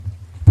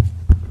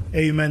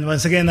Amen.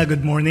 Once again,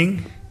 good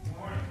morning.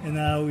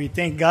 And we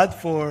thank God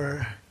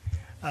for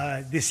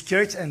this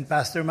church and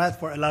Pastor Matt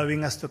for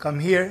allowing us to come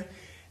here.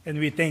 And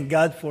we thank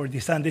God for the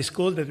Sunday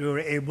school that we were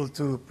able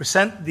to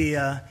present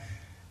the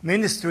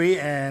ministry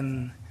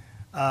and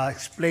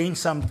explain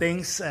some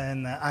things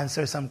and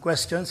answer some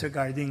questions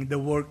regarding the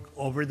work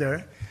over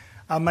there.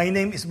 My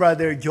name is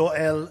Brother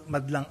Joel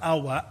Madlang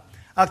Awa.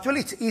 Actually,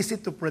 it's easy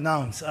to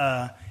pronounce.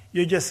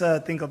 You just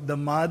think of the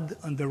mud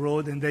on the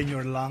road and then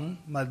your lang,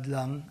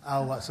 Madlang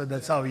Awa. So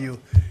that's how you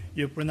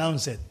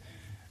pronounce it.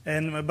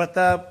 But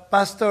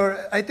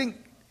Pastor, I think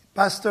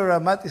Pastor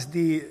Matt is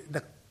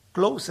the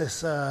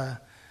closest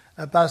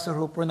pastor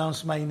who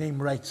pronounced my name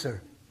right,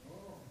 sir.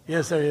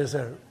 Yes, sir. Yes,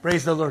 sir.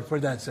 Praise the Lord for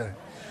that, sir.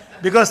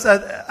 Because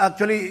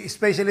actually,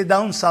 especially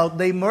down south,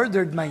 they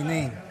murdered my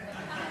name.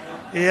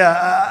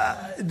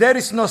 Yeah, there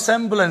is no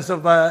semblance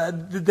of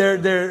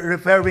they're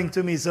referring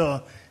to me.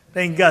 So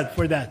thank God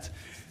for that.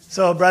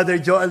 So Brother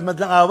Joel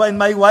Madlang Awa, and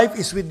my wife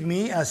is with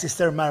me,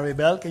 Sister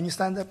Maribel. Can you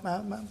stand up,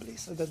 ma'am,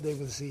 please, so that they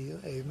will see you?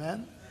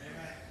 Amen.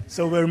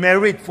 So we're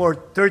married for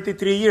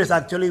 33 years.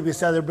 Actually, we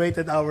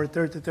celebrated our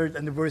 33rd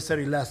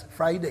anniversary last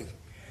Friday.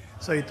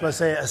 So it was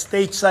a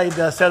stateside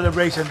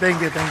celebration.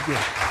 Thank you.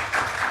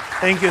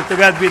 Thank you. To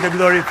God be the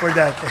glory for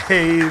that.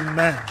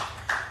 Amen.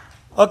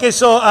 Okay,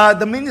 so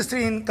the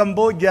ministry in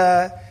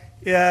Cambodia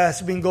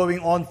has been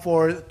going on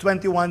for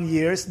 21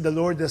 years. The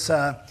Lord has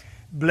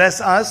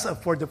blessed us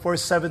for the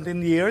first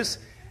 17 years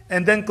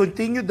and then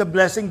continued the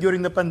blessing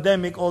during the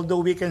pandemic, although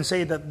we can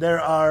say that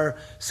there are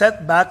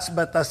setbacks,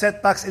 but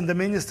setbacks in the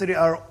ministry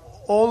are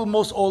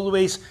almost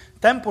always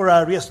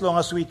temporary as long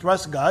as we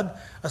trust God,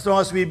 as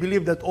long as we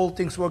believe that all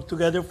things work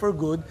together for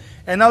good.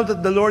 And now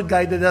that the Lord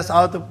guided us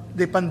out of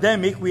the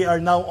pandemic, we are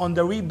now on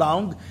the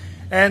rebound.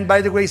 And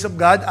by the grace of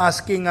God,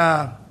 asking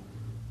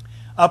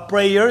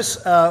prayers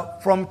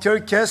from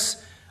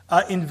churches,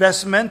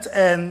 investment,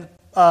 and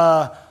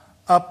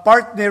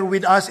partner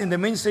with us in the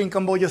ministry in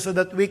Cambodia so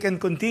that we can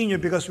continue,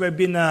 because we've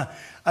been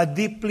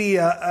deeply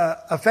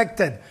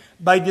affected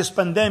by this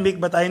pandemic.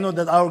 But I know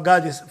that our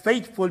God is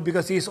faithful,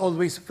 because He is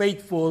always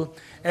faithful,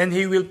 and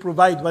He will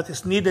provide what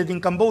is needed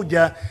in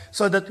Cambodia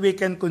so that we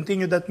can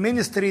continue that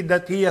ministry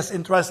that He has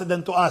entrusted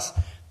unto us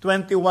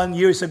 21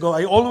 years ago.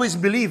 I always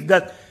believe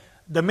that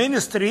the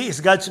ministry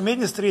is God's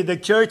ministry, the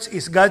church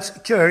is God's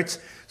church.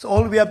 So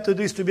all we have to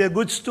do is to be a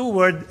good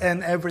steward,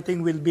 and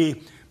everything will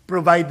be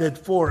provided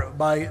for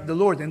by the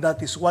Lord, and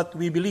that is what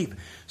we believe.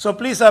 So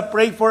please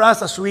pray for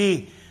us as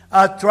we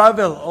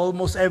travel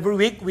almost every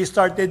week. We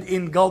started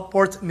in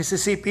Gulfport,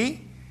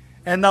 Mississippi,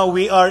 and now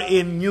we are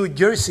in New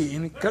Jersey,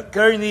 in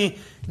Kearney,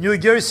 New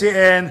Jersey,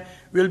 and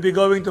we'll be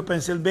going to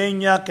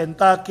Pennsylvania,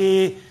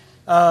 Kentucky,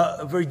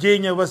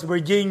 Virginia, West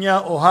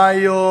Virginia,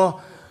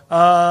 Ohio,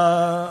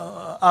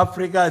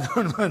 Africa, I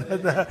don't know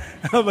that,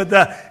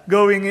 but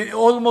going in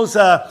almost,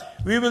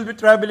 we will be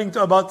traveling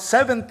to about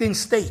 17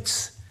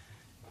 states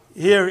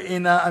here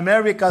in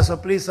America. So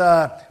please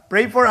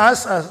pray for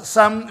us.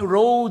 Some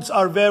roads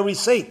are very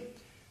safe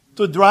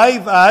to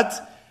drive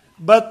at,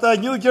 but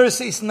New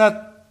Jersey is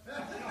not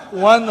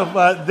one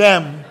of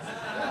them,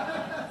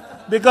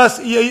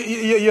 because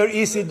you're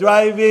easy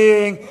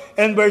driving,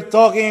 and we're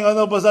talking, and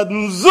all of a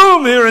sudden,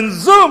 zoom here and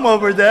zoom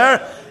over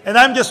there, and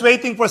I'm just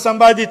waiting for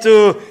somebody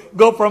to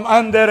go from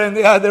under and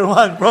the other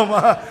one from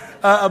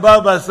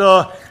above us.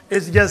 So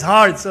it's just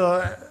hard.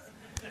 So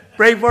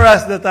pray for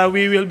us that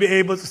we will be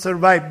able to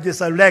survive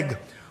this leg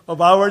of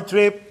our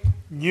trip,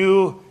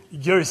 New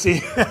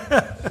Jersey.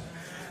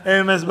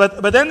 Amen.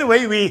 But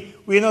anyway,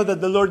 we know that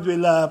the Lord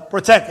will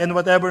protect, and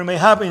whatever may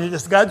happen, it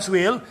is God's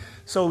will.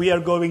 So we are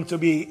going to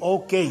be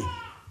okay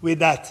with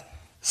that.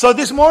 So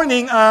this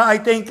morning, I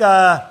thank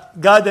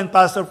God and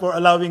Pastor for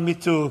allowing me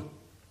to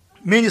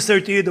minister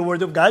to you the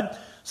Word of God.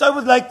 So I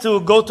would like to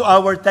go to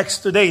our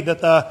text today,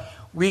 that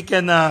we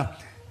can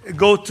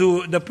go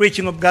to the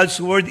preaching of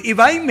God's Word. If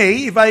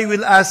I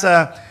will ask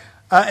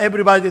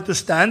everybody to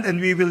stand,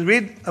 and we will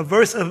read a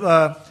verse of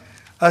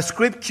a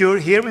scripture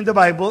here in the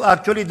Bible.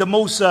 Actually, the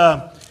most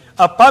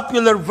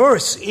popular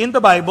verse in the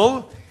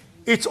Bible,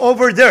 it's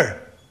over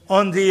there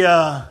on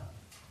the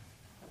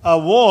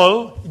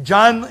wall,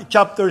 John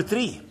chapter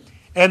 3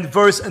 and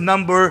verse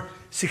number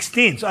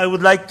 16. So I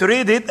would like to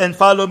read it, and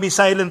follow me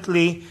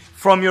silently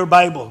from your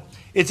Bible.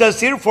 It says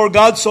here, "For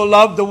God so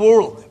loved the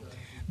world,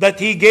 that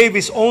He gave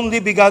His only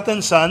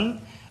begotten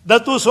Son,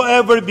 that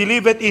whosoever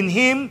believeth in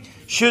Him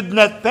should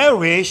not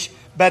perish,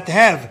 but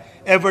have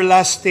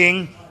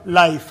everlasting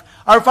life."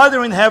 Our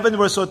Father in heaven,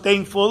 we're so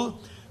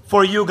thankful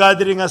for you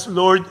gathering us,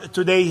 Lord,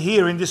 today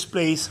here in this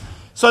place,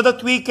 so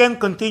that we can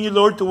continue,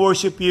 Lord, to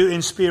worship you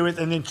in spirit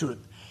and in truth.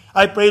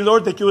 I pray,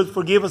 Lord, that you will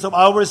forgive us of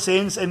our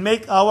sins and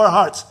make our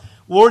hearts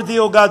worthy,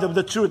 O God, of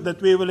the truth that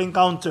we will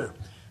encounter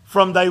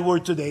from thy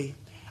word today.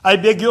 I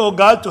beg you, O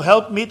God, to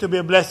help me to be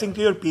a blessing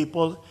to your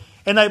people.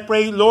 And I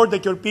pray, Lord,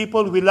 that your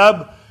people will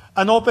have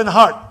an open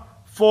heart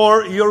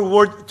for your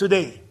word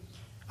today.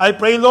 I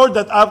pray, Lord,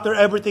 that after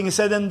everything is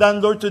said and done,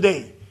 Lord,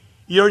 today,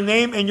 your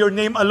name and your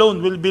name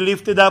alone will be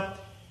lifted up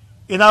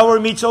in our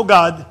midst, O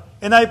God.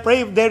 And I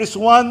pray if there is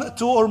one,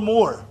 two, or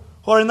more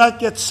who are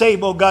not yet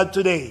saved, O God,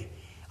 today.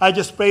 I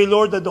just pray,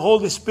 Lord, that the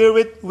Holy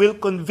Spirit will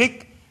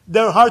convict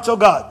their hearts, O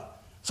God,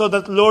 so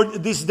that,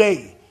 Lord, this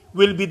day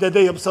will be the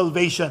day of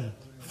salvation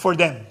for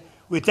them.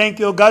 We thank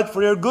you, O God,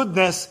 for your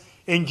goodness.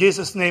 In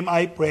Jesus' name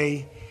I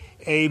pray.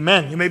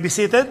 Amen. You may be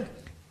seated.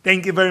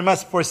 Thank you very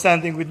much for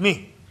standing with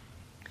me.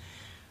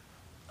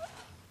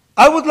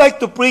 I would like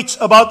to preach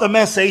about a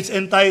message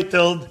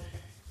entitled,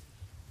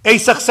 A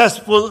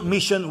Successful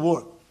Mission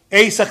Work.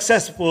 A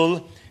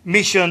Successful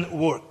Mission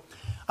Work.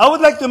 I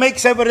would like to make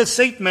several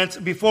statements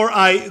before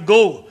I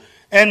go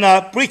and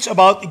preach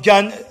about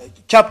John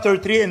chapter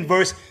 3 and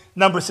verse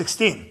number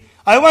 16.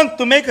 I want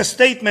to make a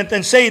statement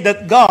and say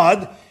that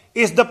God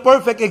is the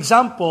perfect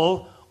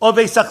example of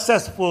a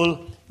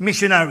successful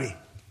missionary.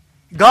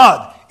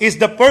 God is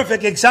the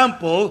perfect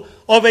example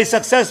of a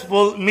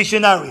successful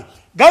missionary.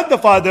 God the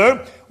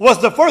Father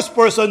was the first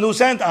person who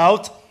sent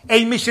out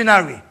a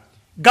missionary.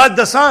 God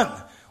the Son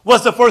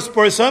was the first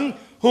person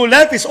who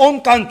left his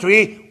own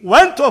country,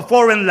 went to a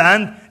foreign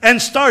land,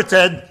 and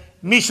started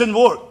mission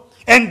work.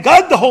 And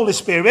God the Holy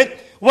Spirit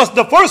was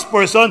the first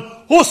person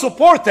who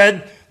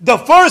supported the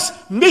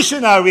first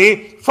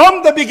missionary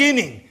from the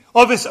beginning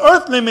of his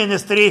earthly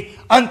ministry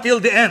until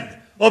the end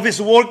of his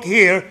work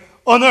here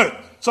on earth.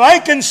 So I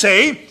can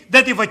say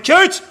that if a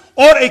church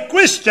or a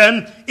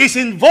Christian is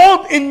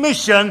involved in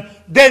mission,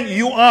 then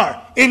you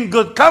are in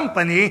good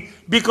company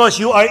because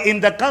you are in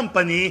the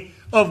company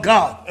of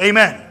God.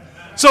 Amen.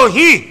 So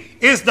he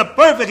is the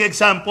perfect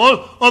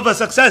example of a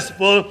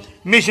successful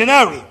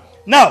missionary.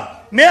 Now,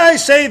 may I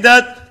say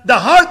that the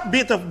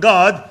heartbeat of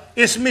God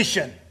is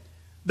mission.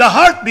 The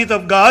heartbeat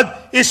of God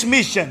is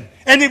mission.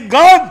 And if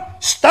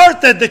God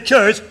started the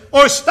church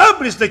or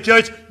established the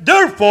church,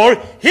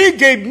 therefore, he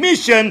gave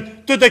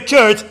mission to the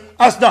church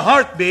as the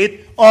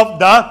heartbeat of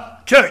the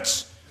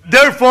church.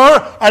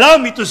 Therefore, allow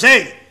me to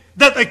say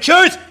that a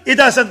church, it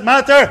doesn't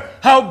matter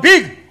how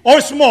big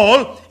or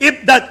small,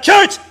 if that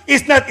church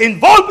is not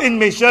involved in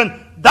mission,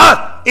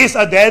 that is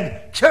a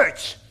dead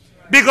church.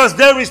 Because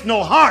there is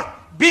no heart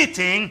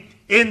beating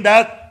in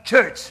that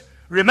church.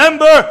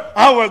 Remember,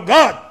 our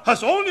God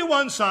has only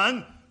one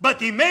Son, but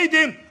he made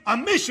him a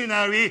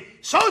missionary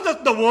so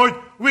that the world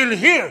will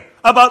hear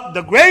about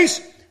the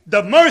grace,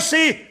 the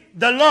mercy,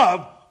 the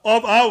love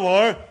of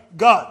our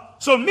God.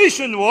 So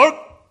mission work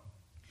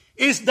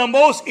is the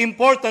most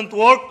important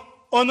work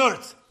on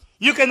earth.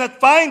 You cannot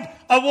find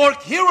a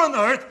work here on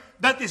earth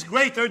that is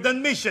greater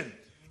than mission.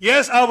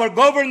 Yes, our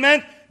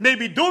government may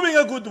be doing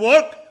a good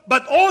work,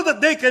 but all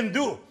that they can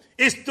do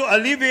is to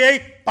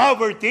alleviate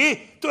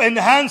poverty, to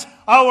enhance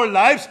our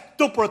lives,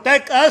 to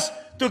protect us,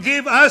 to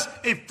give us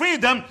a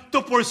freedom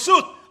to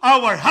pursue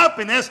our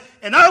happiness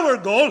and our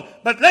goal.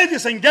 But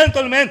ladies and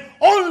gentlemen,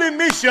 only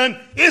mission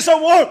is a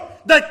work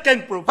that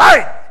can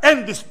provide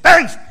and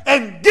dispense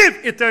and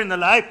give eternal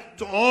life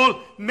to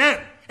all men.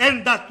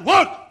 And that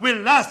work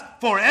will last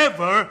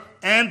forever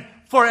and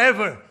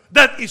forever.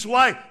 That is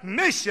why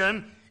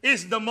mission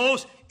is the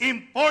most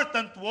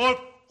important work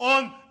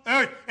on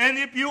earth. And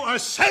if you are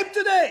saved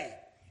today,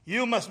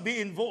 you must be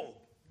involved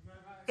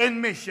in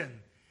mission.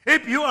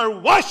 If you are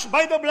washed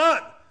by the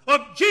blood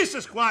of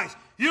Jesus Christ,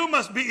 you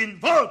must be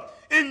involved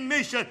in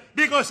mission.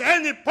 Because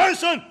any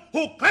person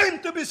who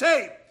claims to be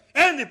saved,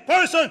 any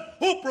person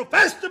who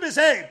professes to be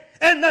saved,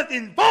 and not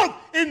involved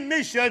in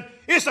mission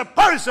is a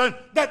person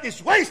that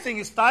is wasting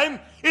his time,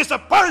 is a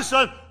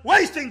person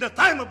wasting the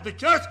time of the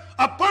church,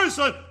 a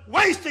person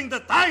wasting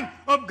the time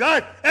of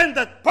God. And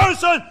that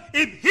person,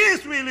 if he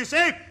is really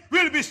saved,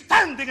 will be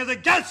standing at the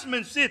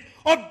judgment seat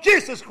of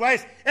Jesus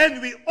Christ,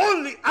 and we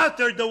only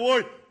utter the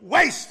word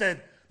wasted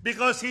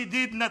because he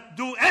did not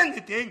do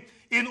anything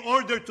in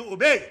order to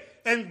obey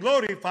and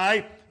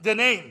glorify the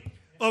name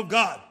of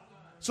God.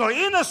 So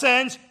in a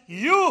sense,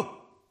 you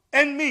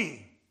and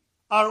me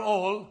are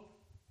all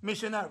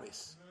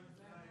missionaries.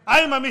 I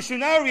am a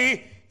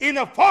missionary in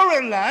a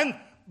foreign land,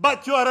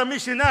 but you are a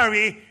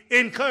missionary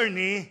in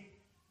Kearney,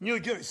 New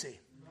Jersey.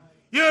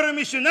 You are a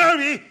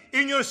missionary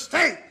in your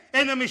state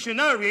and a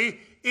missionary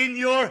in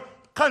your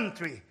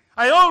country.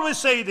 I always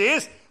say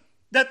this,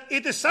 that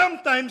it is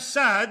sometimes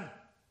sad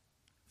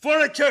for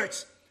a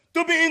church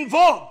to be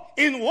involved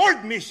in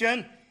world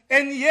mission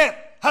and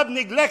yet have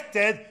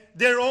neglected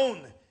their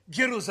own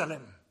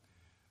Jerusalem.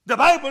 The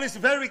Bible is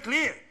very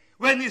clear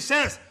when it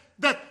says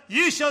that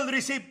ye shall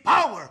receive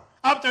power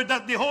after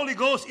that the Holy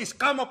Ghost is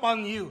come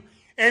upon you,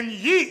 and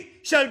ye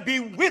shall be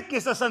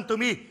witnesses unto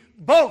me,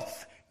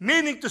 both,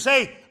 meaning to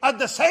say, at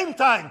the same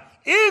time,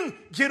 in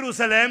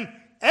Jerusalem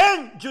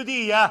and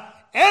Judea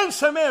and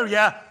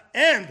Samaria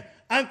and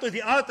unto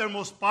the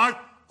uttermost part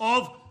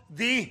of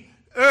the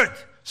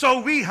earth.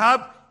 So we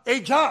have a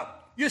job.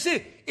 You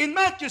see, in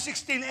Matthew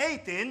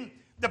 16:18,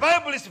 the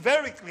Bible is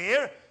very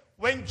clear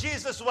when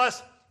Jesus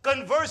was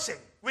conversing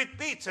with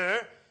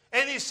Peter,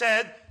 and he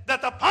said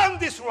that upon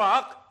this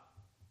rock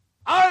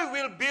I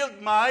will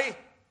build my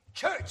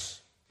church.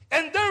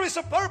 And there is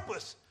a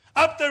purpose.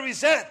 After he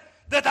said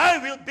that I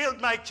will build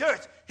my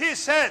church, he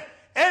said,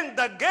 and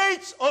the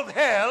gates of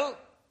hell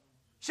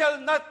shall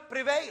not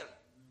prevail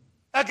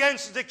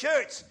against the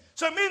church.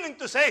 So meaning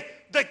to say,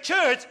 the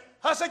church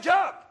has a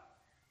job.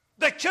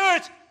 The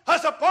church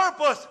has a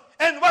purpose.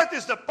 And what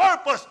is the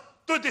purpose?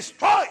 To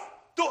destroy,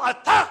 to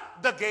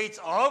attack the gates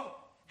of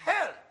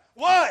hell.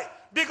 Why?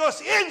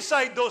 Because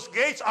inside those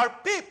gates are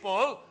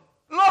people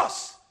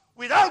lost.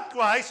 Without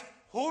Christ,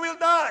 who will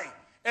die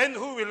and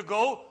who will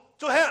go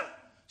to hell.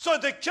 So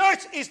the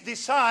church is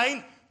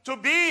designed to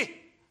be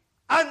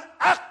an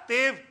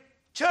active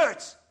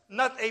church,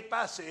 not a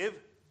passive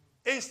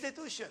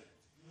institution.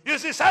 You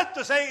see, sad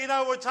to say in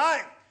our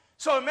time,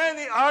 so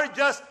many are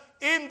just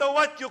in the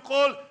what you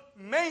call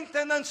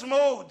maintenance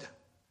mode.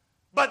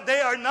 But they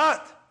are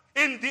not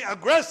in the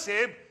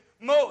aggressive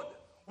mode.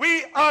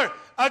 We are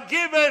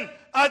given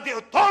the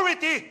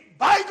authority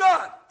by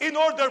God in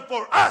order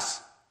for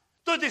us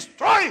to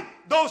destroy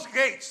those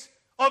gates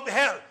of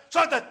hell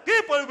so that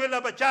people will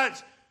have a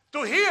chance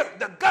to hear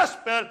the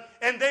gospel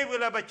and they will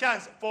have a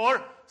chance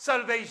for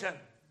salvation.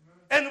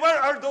 And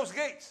where are those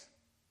gates?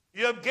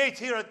 You have gates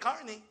here at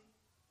Kearney.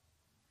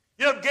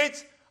 You have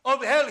gates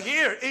of hell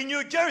here in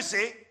New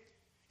Jersey.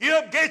 You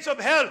have gates of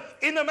hell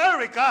in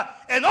America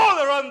and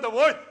all around the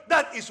world.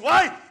 That is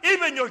why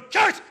even your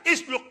church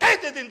is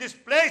located in this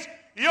place.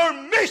 Your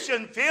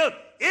mission field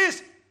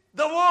is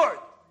the Word.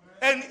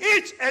 And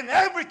each and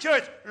every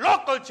church,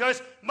 local church,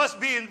 must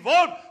be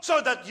involved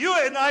so that you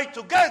and I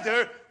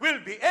together will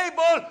be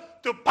able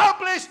to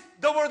publish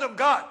the Word of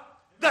God.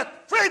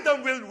 That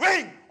freedom will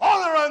reign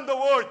all around the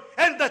world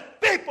and that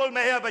people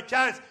may have a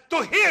chance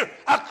to hear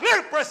a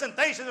clear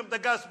presentation of the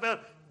gospel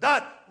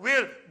that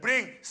will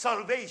bring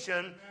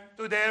salvation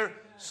to their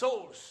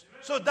souls.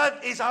 So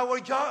that is our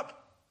job,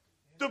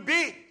 to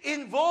be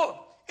involved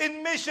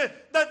in mission.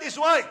 That is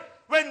why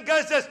when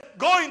God says,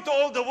 go into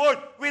all the world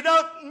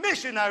without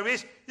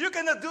missionaries, you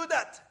cannot do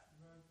that.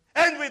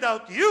 And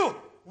without you,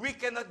 we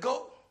cannot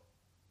go.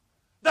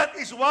 That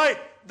is why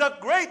the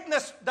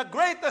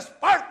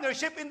greatest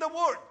partnership in the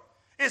world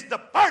is the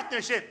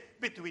partnership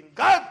between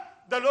God,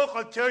 the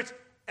local church,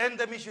 and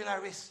the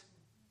missionaries.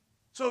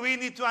 So we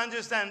need to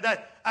understand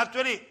that.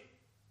 Actually,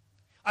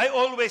 I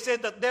always say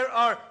that there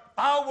are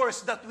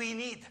powers that we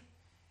need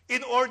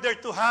in order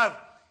to have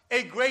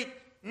a great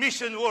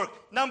mission work.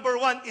 Number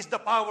one is the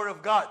power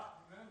of God.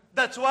 Amen.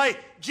 That's why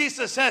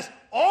Jesus says,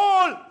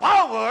 all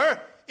power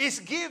is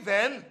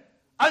given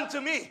unto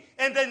me.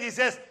 And then he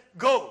says,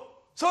 go.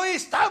 So he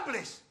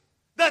established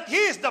that he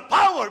is the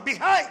power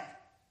behind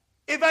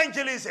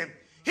evangelism.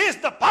 He is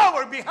the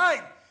power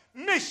behind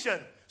mission.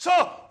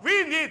 So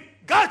we need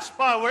God's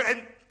power,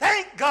 and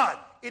thank God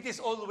it is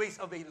always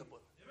available.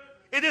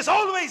 It is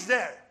always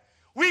there.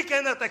 We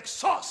cannot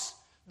exhaust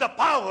the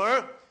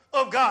power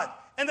of God.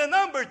 And the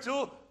number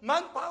two,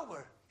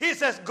 manpower. He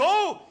says,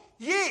 go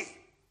ye.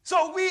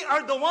 So we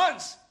are the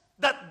ones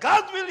that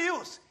God will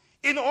use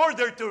in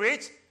order to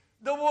reach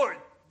the world.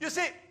 You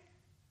see,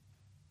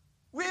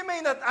 we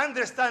may not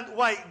understand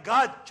why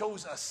God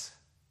chose us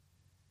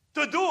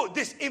to do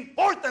this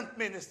important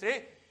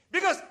ministry.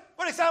 Because,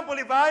 for example,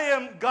 if I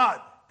am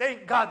God,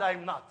 thank God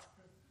I'm not.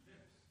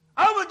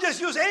 I will just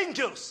use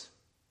angels.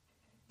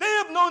 They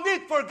have no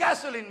need for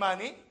gasoline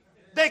money.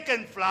 They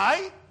can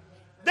fly.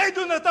 They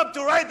do not have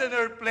to ride an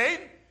airplane.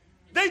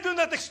 They do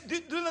not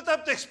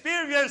have to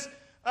experience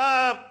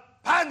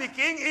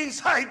panicking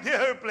inside the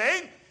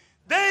airplane.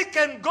 They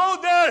can go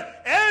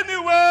there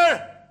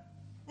anywhere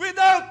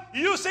without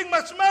using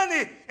much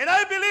money. And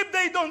I believe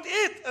they don't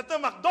eat at the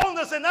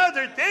McDonald's and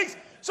other things.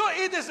 So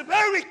it is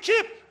very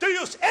cheap to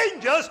use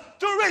angels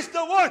to reach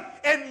the world.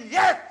 And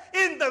yet,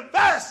 in the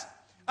vast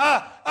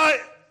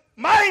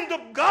mind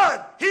of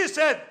God, he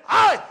said,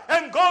 I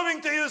am going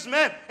to use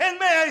men. And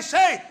may I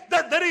say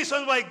that the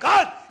reason why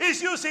God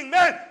is using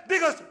men,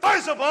 because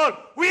first of all,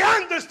 we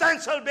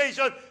understand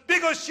salvation,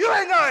 because you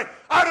and I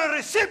are a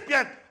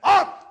recipient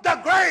of the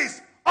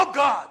grace of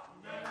God.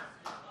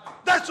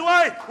 That's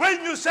why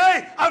when you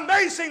say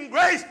amazing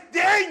grace,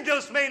 the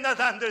angels may not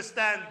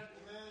understand.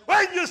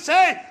 When you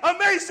say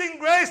amazing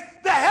grace,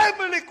 the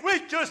heavenly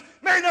creatures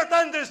may not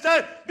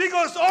understand,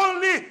 because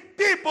only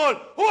people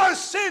who are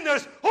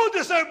sinners, who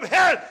deserve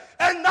hell,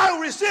 and now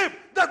receive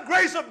the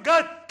grace of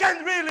God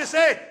can really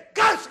say,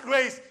 God's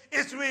grace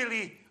is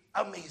really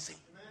amazing.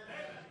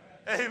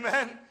 Amen.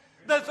 Amen.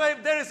 That's why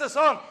if there is a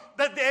song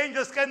that the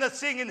angels cannot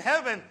sing in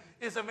heaven,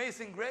 is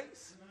Amazing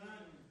Grace.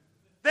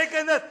 They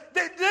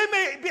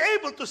may be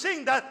able to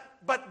sing that,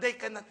 but they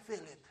cannot feel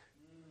it.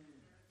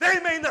 They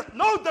may not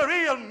know the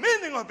real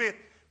meaning of it,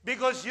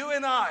 because you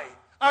and I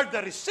are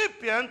the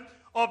recipient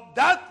of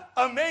that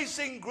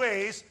amazing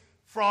grace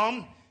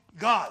from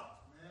God.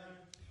 Amen.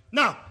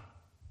 Now,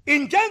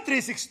 in John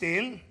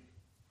 3:16,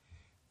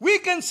 we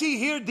can see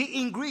here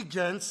the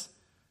ingredients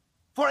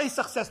for a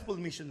successful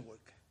mission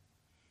work.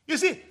 You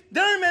see,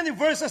 there are many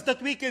verses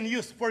that we can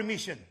use for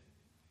mission.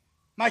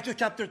 Matthew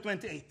chapter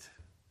 28.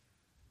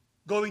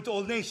 Going to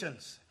all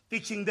nations,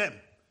 teaching them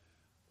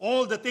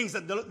all the things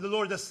that the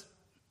Lord has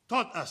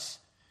taught us.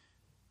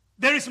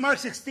 There is Mark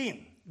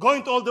 16,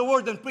 going to all the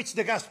world and preach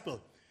the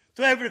gospel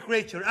to every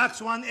creature.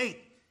 Acts 1:8,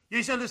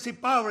 you shall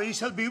receive power, you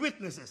shall be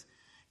witnesses.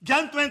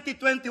 John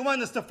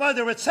 20:21, as the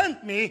Father hath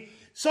sent me,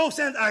 so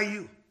sent are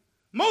you.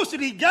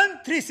 Mostly, John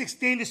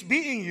 3:16 is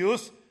being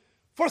used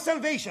for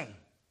salvation.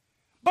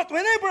 But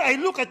whenever I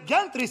look at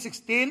John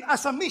 3:16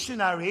 as a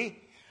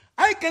missionary,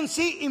 I can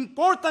see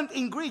important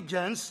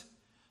ingredients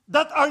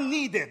that are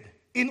needed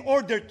in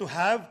order to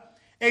have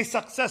a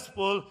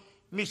successful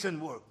mission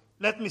work.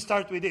 Let me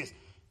start with this.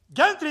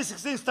 John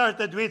 3:16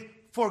 started with,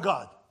 for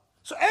God.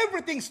 So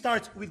everything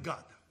starts with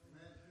God.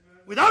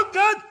 Without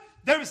God,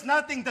 there is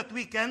nothing that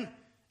we can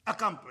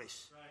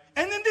accomplish.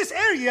 And in this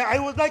area, I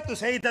would like to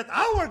say that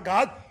our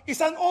God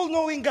is an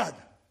all-knowing God.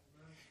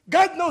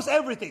 God knows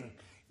everything.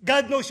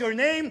 God knows your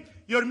name,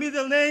 your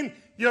middle name,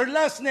 your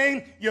last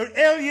name, your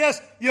alias,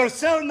 your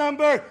cell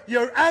number,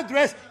 your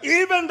address,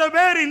 even the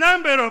very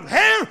number of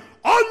hair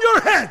on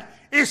your head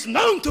is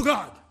known to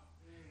God.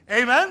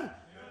 Amen?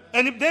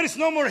 And if there is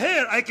no more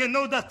hair, I can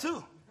know that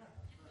too.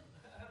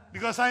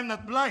 Because I'm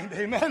not blind.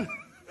 Amen?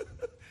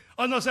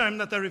 Oh, no, sir, I'm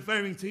not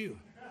referring to you.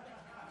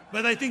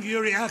 But I think you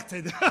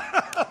reacted.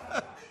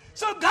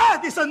 So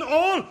God is an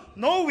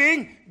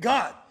all-knowing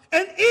God.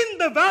 And in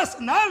the vast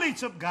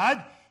knowledge of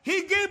God,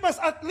 He gave us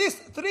at least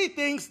 3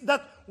 things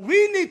that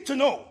we need to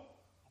know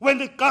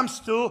when it comes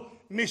to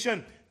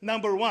mission.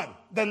 Number 1,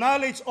 the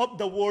knowledge of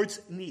the word's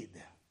need.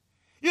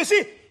 You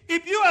see,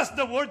 if you ask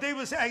the word, they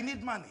will say, I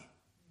need money.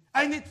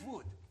 I need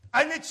food.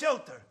 I need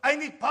shelter. I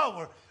need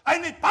power. I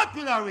need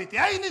popularity.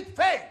 I need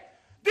fame.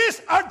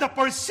 These are the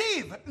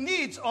perceived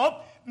needs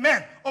of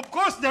men. Of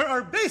course, there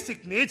are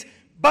basic needs,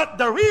 but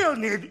the real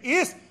need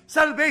is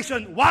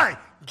salvation. Why?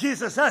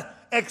 Jesus said,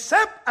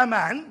 except a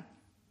man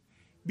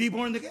be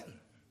born again,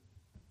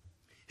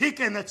 he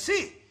cannot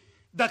see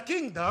the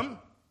kingdom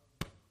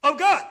of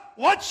God.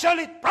 What shall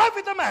it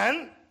profit a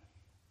man,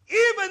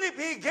 even if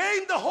he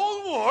gain the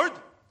whole world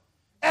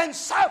and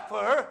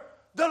suffer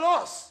the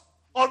loss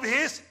of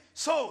his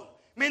soul?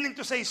 Meaning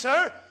to say,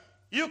 sir,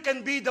 you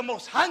can be the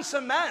most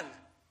handsome man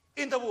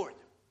in the world.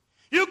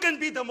 You can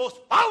be the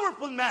most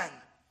powerful man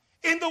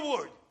in the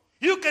world.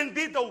 You can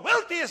be the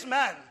wealthiest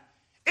man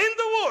in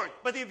the world.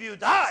 But if you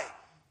die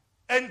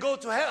and go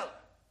to hell,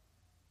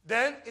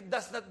 then it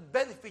does not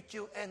benefit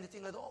you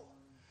anything at all.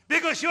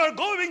 Because you are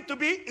going to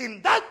be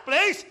in that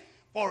place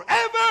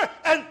forever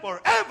and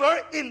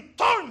forever in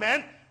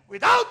torment,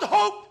 without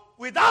hope,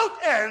 without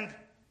end,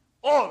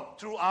 all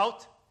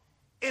throughout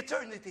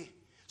eternity.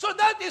 So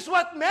that is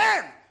what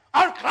men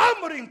are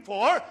clamoring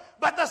for.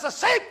 But as a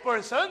saved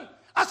person,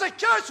 as a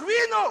church,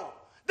 we know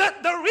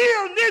that the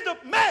real need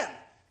of man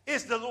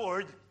is the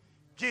Lord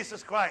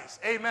Jesus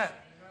Christ. Amen.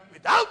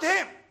 Without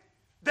Him,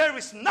 there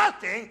is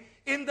nothing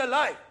in the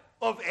life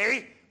of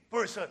a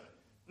person.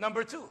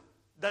 Number 2,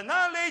 the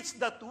knowledge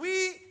that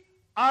we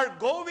are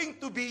going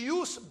to be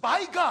used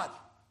by God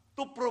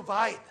to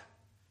provide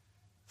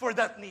for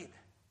that need.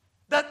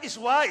 That is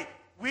why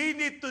we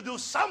need to do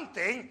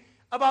something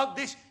about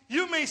this.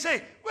 You may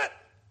say, well,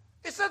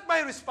 it's not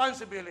my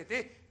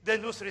responsibility.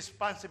 Then whose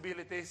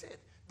responsibility is it?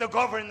 The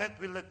government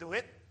will not do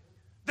it.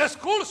 The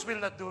schools will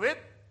not do it.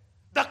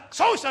 The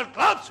social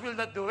clubs will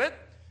not do it.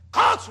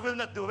 Cults will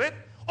not do it.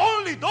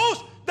 Only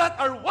those that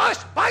are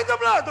washed by the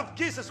blood of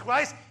Jesus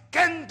Christ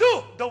can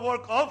do the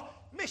work of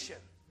mission.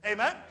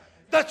 Amen?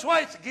 That's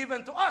why it's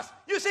given to us.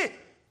 You see,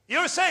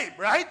 you're saved,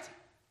 right?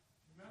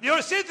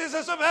 You're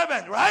citizens of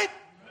heaven, right?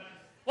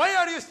 Why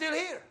are you still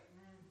here?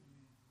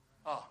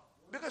 Oh,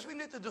 because we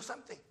need to do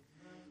something.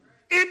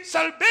 If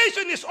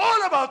salvation is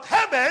all about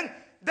heaven,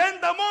 then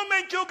the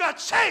moment you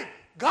got saved,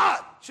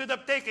 God should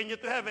have taken you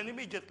to heaven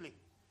immediately.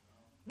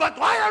 But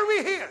why are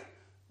we here?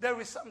 There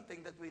is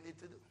something that we need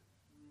to do.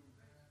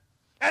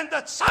 And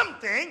that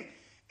something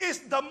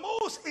is the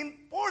most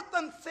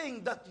important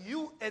thing that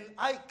you and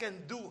I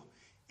can do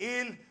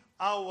in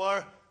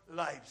our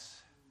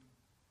lives.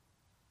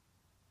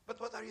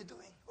 But what are you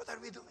doing? What are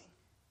we doing?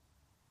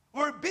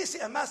 We're busy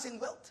amassing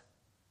wealth.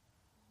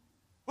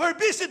 We're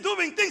busy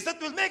doing things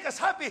that will make us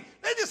happy.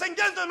 Ladies and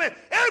gentlemen,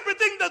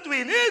 everything that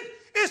we need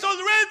is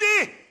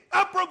already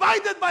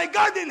provided by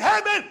God in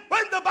heaven,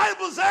 when the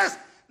Bible says,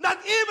 not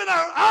even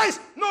our eyes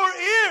nor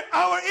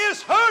our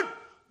ears heard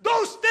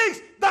those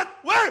things that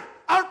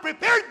are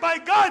prepared by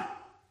God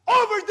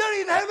over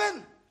there in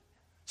heaven.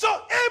 So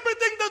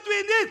everything that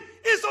we need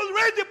is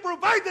already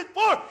provided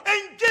for.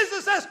 And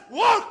Jesus says,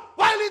 walk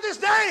while it is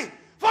day,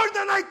 for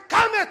the night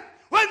cometh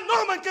when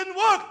no man can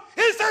walk.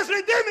 He says,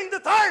 redeeming the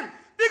time,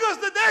 because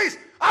the days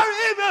are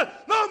evil.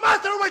 No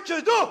matter what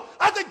you do,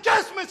 at the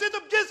judgment seat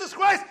of Jesus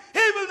Christ,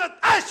 He will not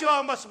ask you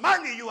how much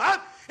money you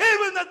have. He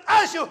will not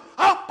ask you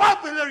how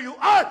popular you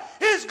are.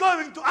 He's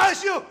going to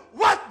ask you,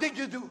 what did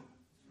you do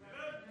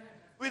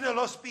with the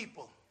lost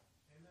people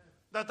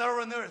that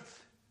are on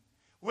earth,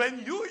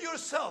 when you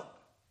yourself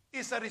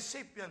is a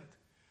recipient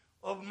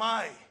of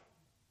my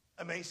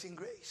amazing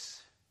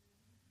grace?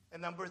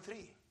 And number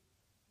 3,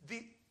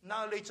 the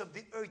knowledge of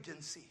the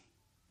urgency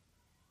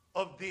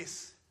of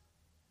this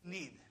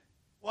need.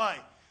 Why?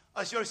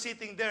 As you're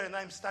sitting there and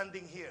I'm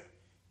standing here,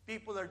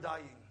 people are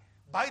dying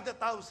by the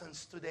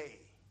thousands today.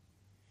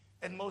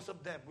 And most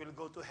of them will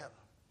go to hell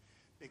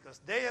because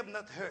they have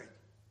not heard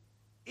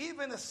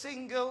even a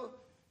single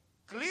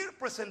clear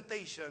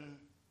presentation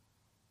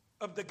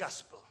of the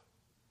gospel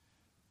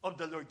of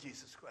the Lord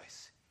Jesus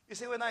Christ. You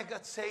see, when I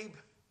got saved,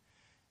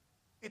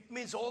 it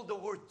means all the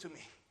world to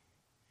me.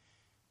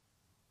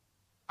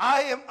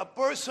 I am a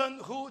person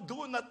who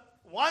do not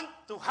want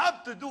to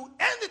have to do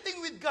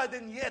anything with God,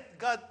 and yet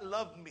God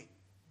loved me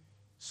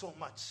so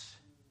much.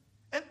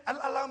 And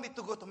allow me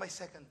to go to my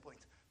second point.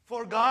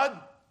 For God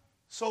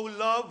so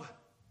loved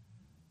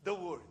the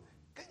world.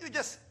 Can you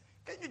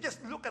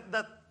just look at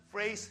that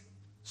phrase?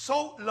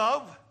 So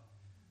love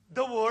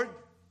the world.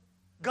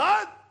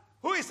 God,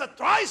 who is a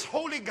thrice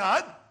holy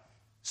God,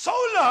 so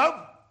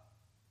love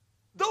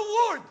the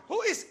world,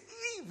 who is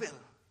evil,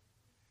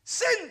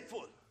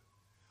 sinful,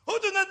 who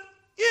do not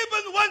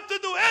even want to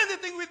do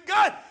anything with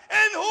God,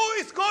 and who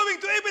is going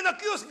to even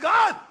accuse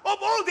God of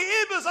all the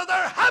evils that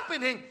are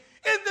happening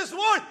in this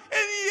world.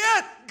 And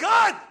yet,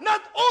 God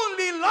not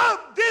only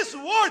loved this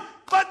world,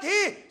 but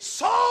He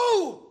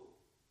so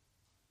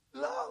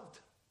loved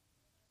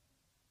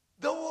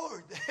the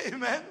world.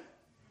 Amen?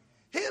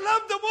 He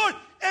loved the world,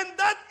 and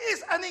that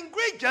is an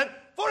ingredient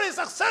for a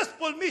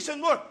successful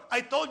mission work. I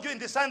told you in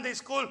the Sunday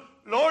school,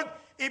 Lord,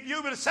 if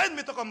you will send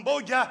me to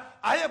Cambodia,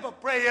 I have a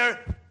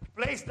prayer.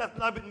 Place that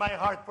love in my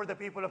heart for the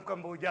people of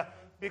Cambodia,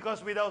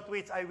 because without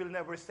which I will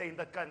never stay in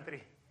that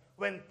country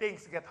when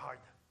things get hard.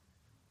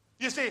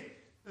 You see,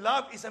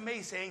 love is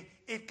amazing.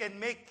 It can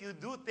make you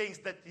do things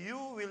that you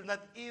will not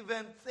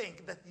even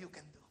think that you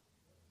can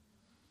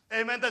do.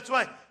 Amen. That's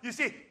why, you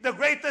see, the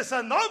greatest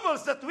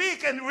novels that we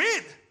can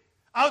read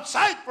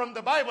outside from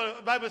the Bible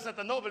is not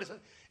a novel,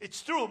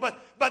 it's true,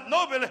 but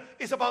novel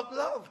is about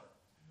love.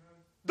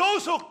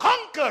 Those who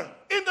conquer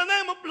in the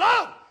name of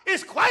love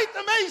is quite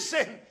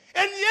amazing.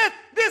 And yet,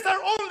 these are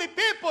only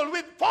people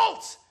with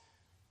faults,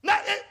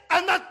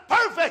 and not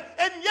perfect.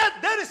 And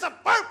yet, there is a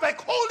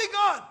perfect, holy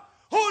God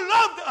who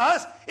loved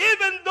us,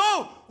 even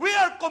though we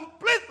are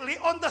completely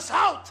on the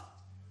south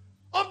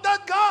of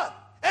that God.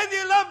 And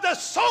He loved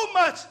us so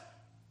much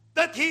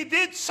that He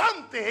did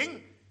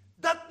something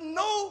that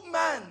no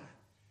man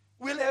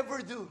will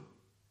ever do.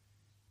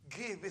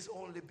 Give His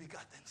only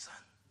begotten Son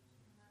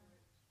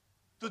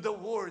to the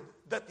Word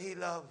that He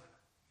loved.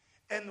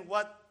 And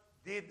what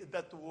did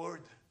that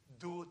Word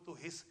do to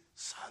His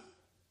Son?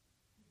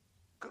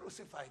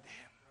 Crucified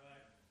Him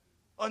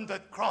on the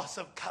cross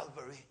of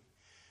Calvary.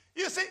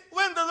 You see,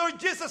 when the Lord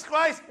Jesus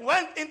Christ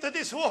went into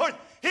this world,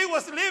 He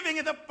was living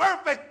in a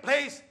perfect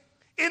place,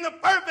 in a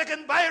perfect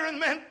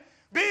environment,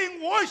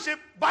 being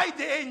worshipped by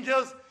the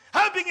angels,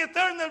 having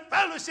eternal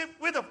fellowship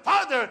with the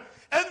Father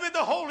and with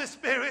the Holy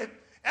Spirit.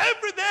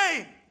 Every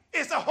day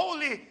is a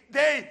holy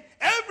day.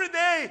 Every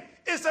day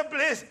is a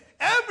bliss.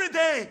 Every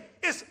day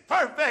is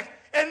perfect.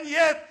 And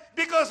yet,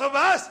 because of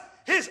us,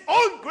 His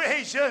own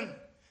creation,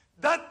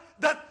 that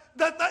the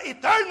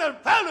eternal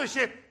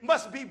fellowship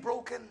must be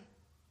broken.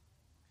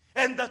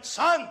 And that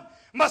Son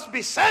must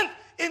be sent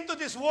into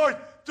this world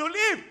to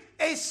live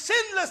a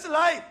sinless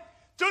life,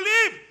 to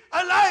live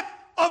a life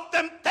of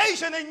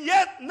temptation and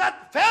yet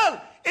not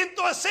fell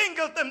into a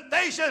single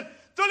temptation,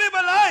 to live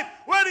a life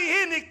where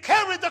He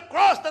carried the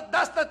cross that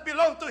does not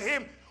belong to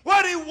Him,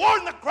 where He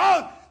wore a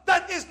crown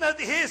that is not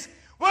His,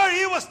 where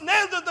He was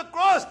nailed to the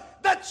cross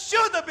that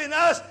should have been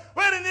us,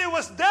 wherein He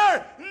was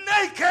there,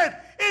 naked,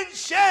 in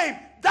shame,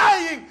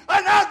 dying,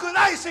 an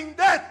agonizing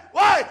death.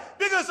 Why?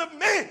 Because of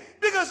me,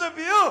 because of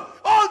you,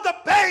 all the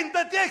pain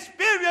that He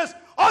experienced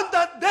on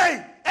that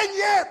day. And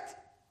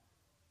yet,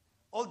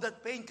 all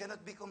that pain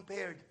cannot be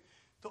compared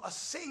to a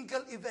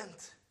single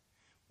event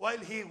while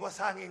He was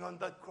hanging on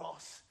that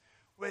cross,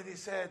 when He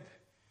said,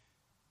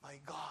 my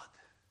God,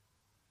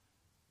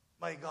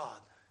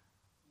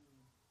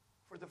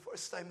 for the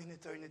first time in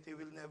eternity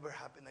will never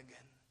happen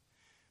again.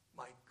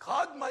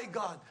 My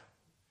God,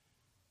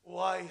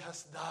 why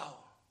hast thou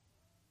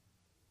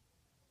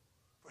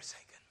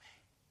forsaken me?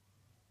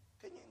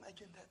 Can you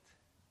imagine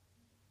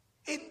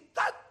that? In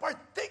that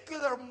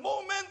particular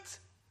moment,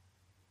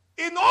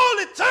 in all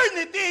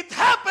eternity, it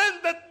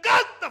happened that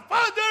God the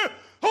Father,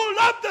 who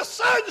loved the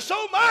Son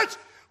so much,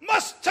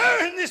 must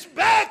turn His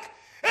back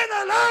and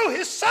allow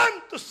His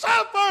Son to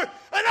suffer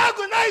an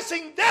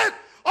agonizing death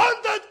on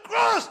that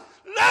cross,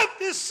 left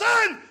His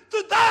Son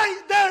to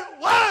die there.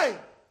 Why?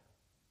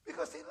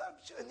 Because He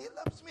loves you and He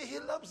loves me. He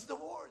loves the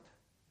world.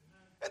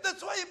 And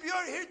that's why if you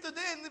are here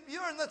today and if you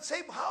are not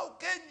saved, how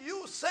can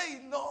you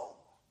say no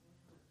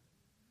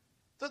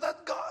to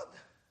that God?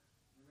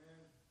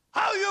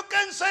 How you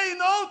can say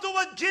no to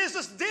what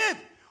Jesus did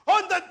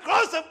on that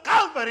cross of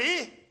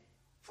Calvary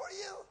for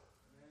you?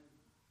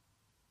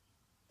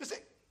 You see,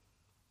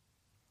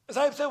 as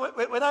I've said,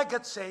 when I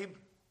got saved,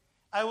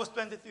 I was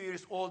 23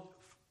 years old,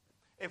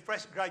 a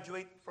fresh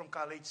graduate from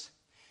college.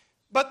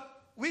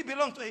 But we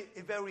belong to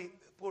a very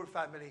poor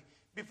family.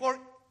 Before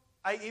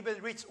I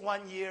even reached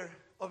 1 year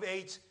of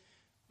age,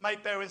 my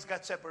parents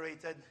got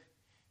separated,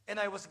 and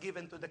I was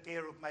given to the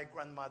care of my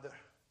grandmother.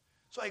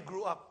 So I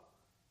grew up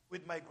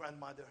with my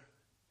grandmother.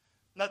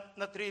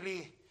 Not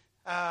really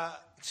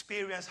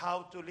experienced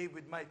how to live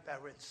with my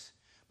parents.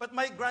 But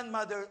my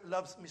grandmother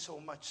loves me so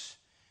much.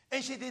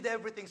 And she did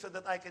everything so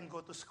that I can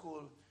go to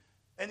school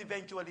and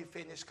eventually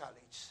finish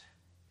college.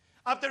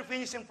 After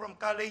finishing from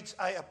college,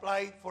 I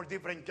applied for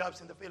different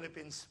jobs in the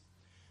Philippines.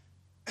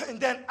 And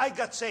then I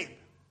got saved.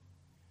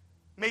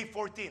 May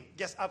 14,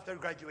 just after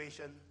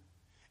graduation.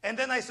 And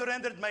then I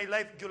surrendered my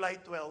life July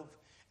 12.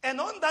 And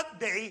on that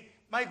day,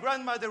 my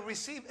grandmother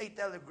received a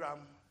telegram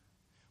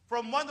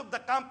from one of the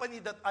company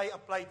that I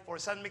applied for,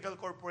 San Miguel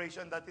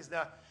Corporation, that is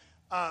the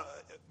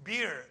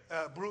beer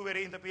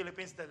brewery in the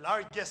Philippines, the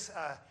largest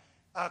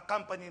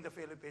company in the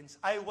Philippines.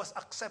 I was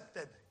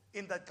accepted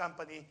in that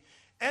company.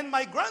 And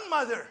my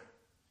grandmother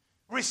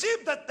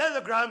received that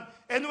telegram,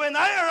 and when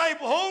I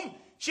arrived home,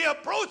 she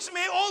approached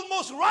me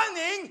almost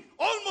running,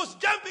 almost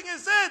jumping, and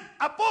said,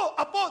 "Apo,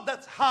 Apo."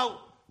 That's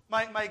how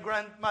my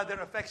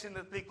grandmother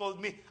affectionately called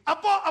me.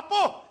 "Apo,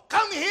 Apo,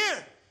 come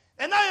here."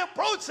 And I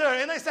approached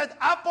her, and I said,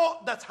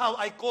 "Apo." That's how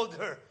I called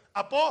her.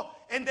 "Apo,"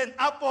 and then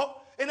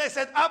 "Apo." And I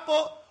said,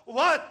 "Apo,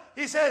 what?"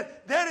 He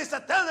said, "There is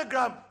a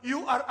telegram.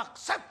 You are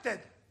accepted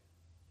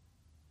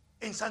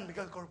in San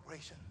Miguel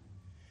Corporation.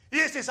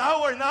 This is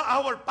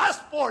our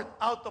passport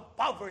out of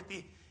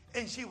poverty."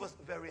 And she was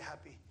very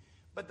happy.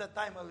 But that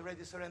time I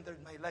already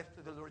surrendered my life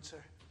to the Lord,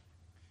 sir.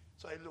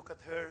 So I look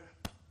at her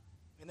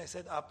and I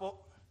said, Apo,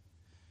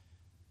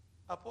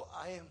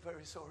 I am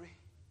very sorry.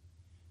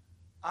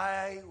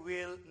 I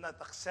will not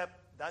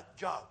accept that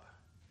job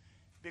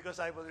because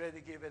I've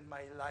already given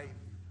my life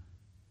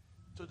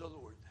to the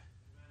Lord.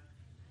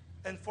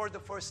 And for the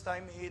first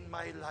time in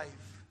my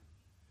life,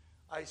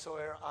 I saw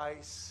her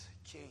eyes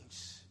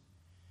change.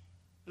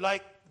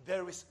 Like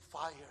there is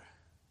fire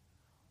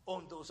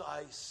on those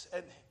eyes,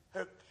 and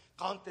her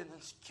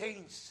countenance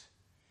changed.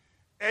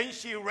 And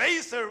she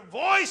raised her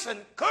voice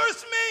and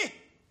cursed me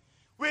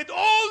with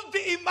all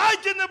the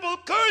imaginable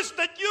curse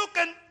that you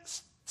can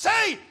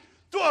say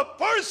to a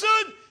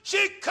person.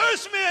 She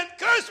cursed me and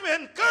cursed me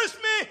and cursed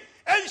me.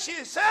 And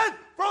she said,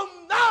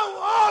 "From now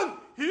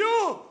on,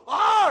 you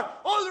are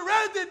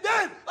already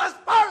dead. As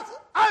far as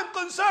I'm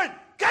concerned,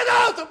 get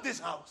out of this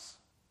house."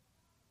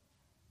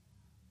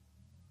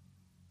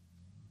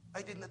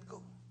 I did not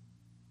go.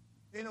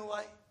 You know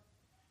why?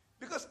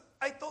 Because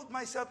I told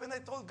myself and I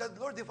told God,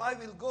 "Lord, if I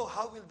will go,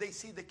 how will they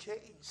see the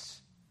change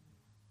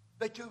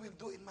that you will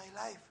do in my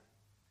life?"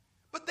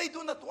 But they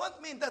do not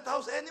want me in that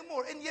house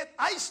anymore. And yet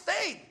I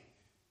stayed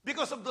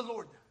because of the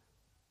Lord.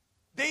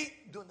 They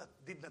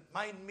did not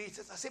mind me. It's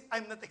as if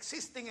I'm not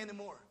existing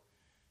anymore.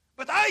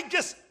 But I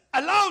just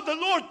allowed the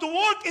Lord to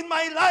work in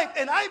my life.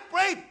 And I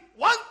prayed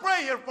one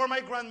prayer for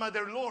my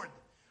grandmother. "Lord,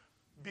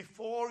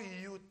 before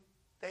you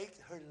take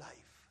her life,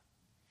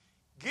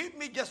 give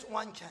me just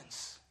one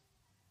chance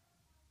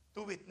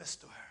to witness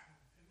to her."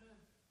 Amen.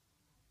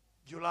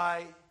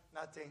 July,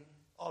 nothing.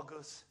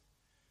 August,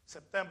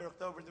 September,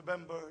 October,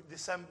 November,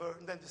 December,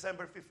 and then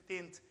December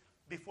 15th,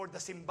 before the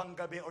Simbang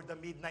Gabi or the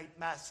midnight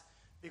mass,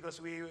 because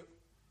we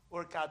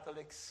were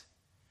Catholics.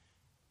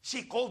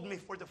 She called me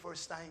for the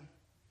first time.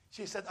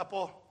 She said,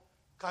 "Apo,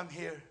 come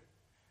here."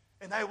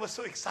 And I was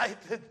so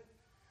excited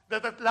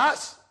that at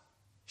last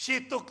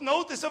she took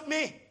notice of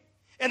me.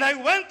 And I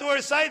went to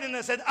her side and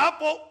I said,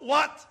 "Apo,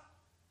 what?"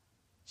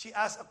 She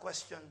asked a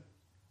question.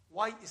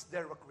 "Why is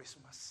there a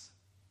Christmas?"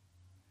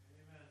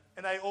 Amen.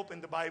 And I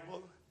opened the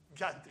Bible,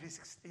 John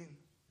 3:16.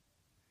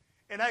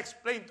 And I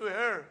explained to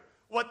her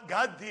what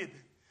God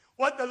did,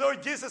 what the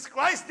Lord Jesus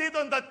Christ did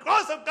on that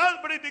cross of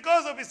Calvary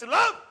because of His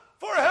love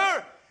for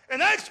her.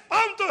 And I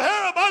expounded to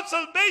her about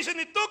salvation.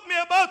 It took me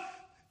about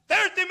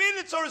 30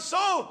 minutes or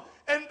so.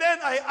 And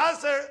then I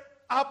asked her,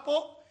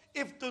 "Apo,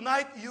 if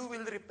tonight you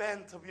will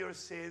repent of your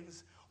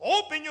sins,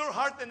 open your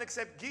heart and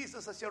accept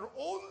Jesus as your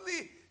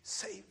only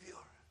Savior,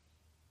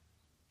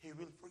 He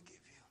will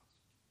forgive you.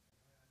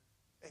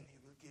 And He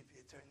will give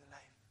you eternal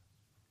life."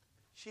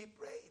 She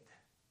prayed.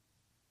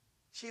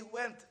 She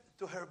went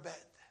to her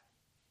bed.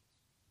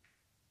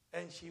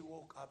 And she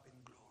woke up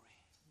in glory.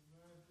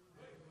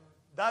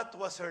 That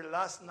was her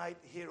last night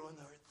here on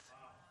earth.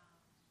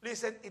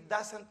 Listen, it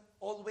doesn't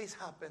always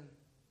happen.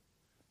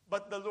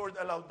 But the Lord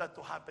allowed that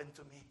to happen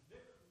to me.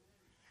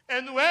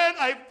 And when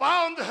I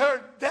found her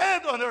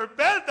dead on her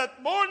bed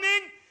that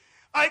morning,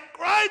 I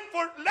cried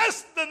for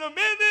less than a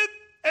minute.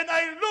 And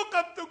I looked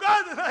up to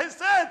God and I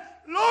said,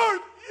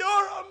 "Lord,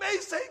 you're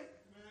amazing.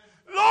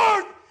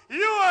 Lord,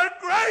 you are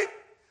great.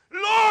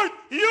 Lord,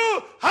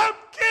 you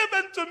have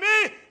given to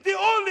me the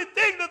only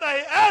thing that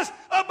I asked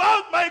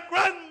about my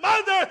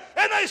grandmother."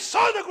 And I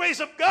saw the grace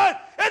of God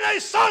and I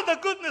saw the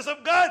goodness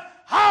of God.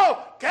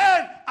 How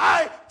can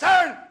I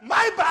turn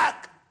my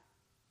back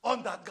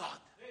on that God?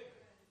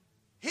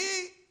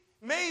 You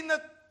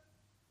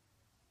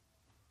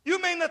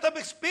may not have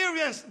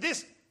experienced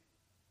this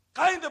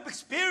kind of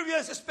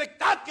experience,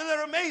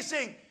 spectacular,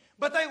 amazing.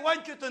 But I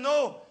want you to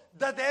know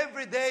that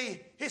every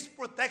day His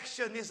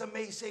protection is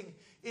amazing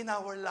in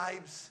our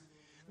lives.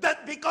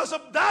 That because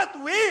of that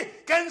we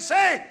can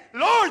say,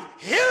 "Lord,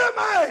 here am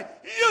I.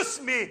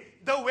 Use me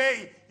the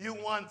way you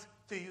want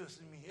to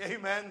use me."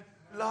 Amen.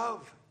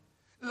 Love.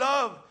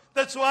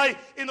 That's why,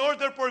 in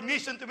order for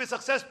mission to be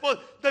successful,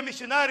 the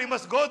missionary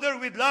must go there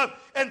with love,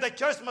 and the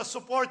church must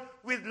support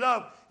with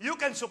love. You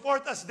can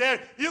support us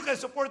there. You can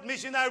support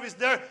missionaries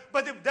there.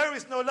 But if there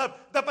is no love,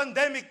 the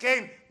pandemic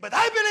came. But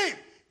I believe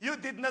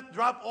you did not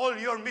drop all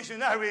your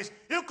missionaries.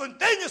 You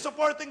continue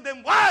supporting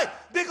them. Why?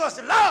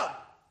 Because love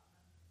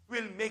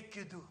will make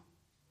you do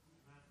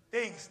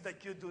things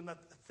that you do not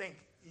think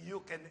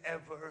you can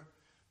ever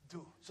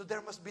do. So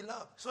there must be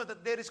love, so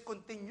that there is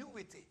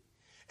continuity.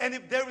 And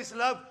if there is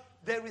love,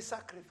 there is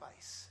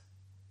sacrifice.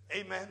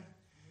 Amen.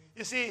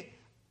 You see,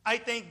 I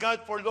thank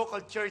God for local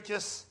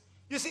churches.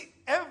 You see,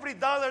 every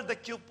dollar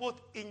that you put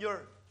in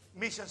your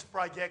missions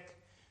project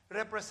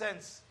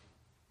represents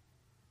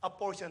a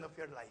portion of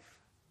your life.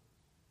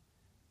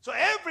 So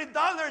every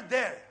dollar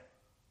there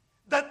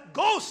that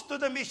goes to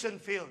the mission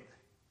field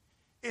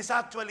is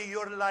actually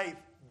your life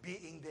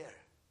being there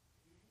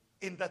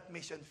in that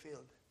mission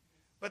field.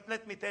 But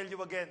let me tell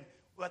you again,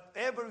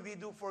 whatever we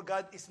do for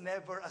God is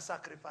never a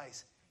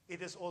sacrifice.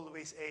 It is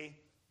always a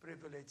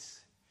privilege.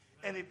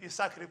 And if you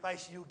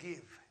sacrifice, you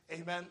give.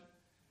 Amen?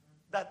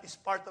 That is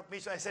part of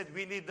mission. I said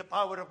we need the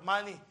power of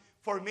money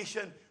for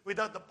mission.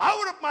 Without the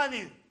power of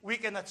money, we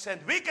cannot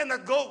send. We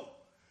cannot go.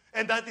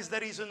 And that is the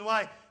reason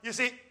why. You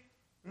see,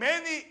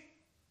 many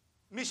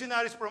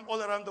missionaries from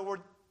all around the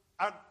world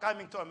are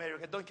coming to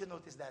America. Don't you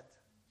notice that?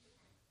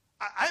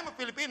 I'm a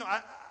Filipino.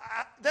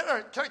 There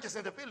are churches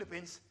in the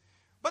Philippines.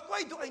 But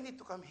why do I need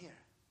to come here?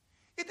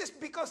 It is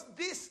because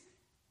this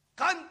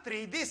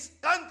country,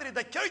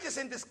 the churches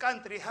in this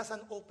country has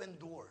an open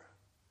door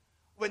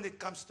when it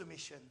comes to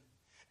mission.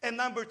 And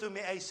number two,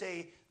 may I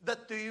say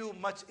that to you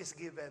much is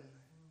given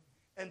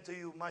and to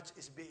you much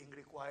is being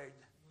required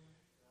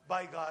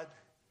by God.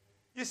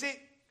 You see,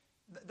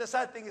 the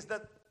sad thing is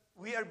that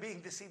we are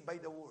being deceived by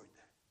the word.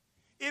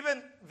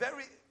 Even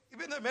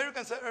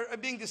Americans are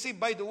being deceived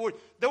by the word.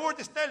 The word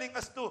is telling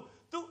us to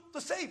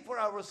save for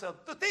ourselves,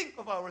 to think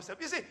of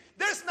ourselves. You see,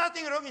 there's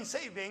nothing wrong in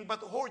saving, but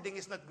hoarding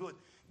is not good.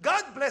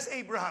 God blessed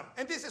Abraham,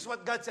 and this is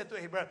what God said to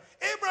Abraham.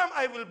 Abraham,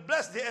 I will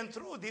bless thee, and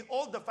through thee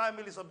all the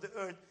families of the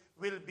earth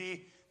will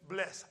be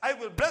blessed. I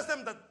will bless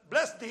them that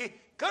bless thee,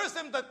 curse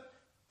them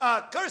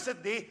that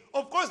cursed thee.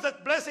 Of course,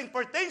 that blessing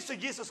pertains to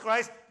Jesus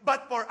Christ,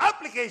 but for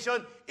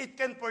application, it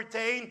can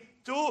pertain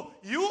to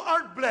you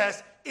are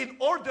blessed in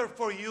order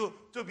for you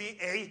to be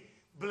a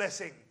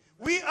blessing.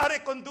 We are a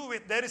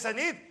conduit. There is a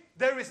need.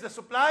 There is the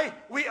supply.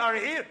 We are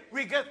here.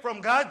 We get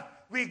from God.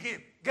 We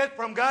give. Get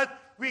from God.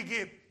 We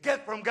give.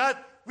 Get from God.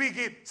 We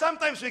give.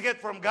 Sometimes we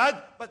get from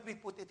God, but we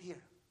put it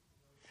here.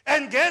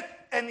 And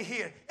get and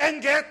here.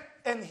 And get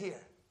and here.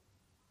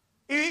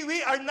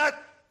 We are not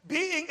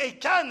being a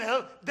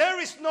channel. There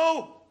is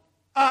no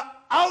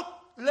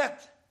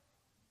outlet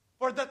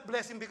for that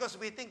blessing because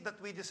we think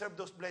that we deserve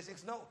those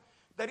blessings. No.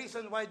 The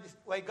reason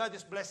why God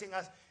is blessing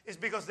us is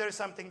because there is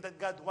something that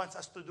God wants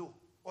us to do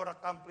or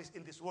accomplish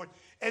in this world.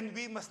 And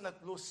we must not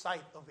lose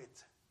sight of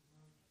it.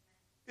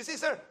 You see,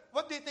 sir,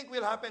 what do you think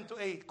will happen to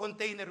a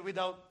container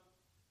without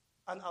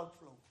an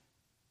outflow?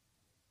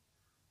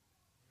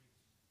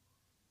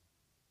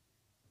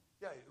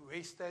 Yeah,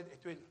 wasted.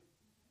 It will.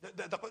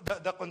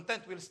 The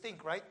content will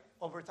stink, right?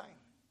 Over time.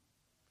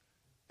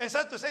 And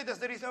sad to say, that's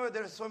the reason why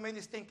there are so many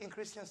stinking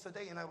Christians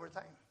today in our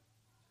time.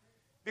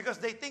 Because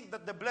they think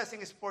that the blessing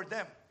is for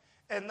them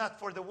and not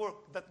for the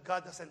work that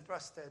God has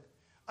entrusted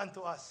unto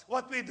us.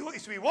 What we do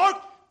is we work,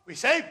 we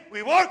save,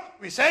 we work,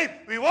 we save,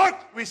 we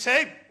work, we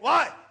save.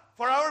 Why?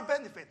 For our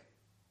benefit.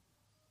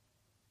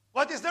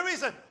 What is the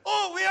reason?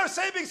 Oh, we are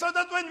saving so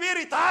that when we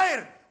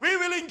retire, we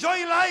will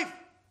enjoy life.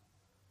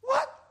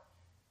 What?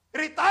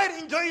 Retire,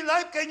 enjoy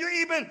life? Can you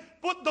even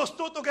put those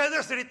two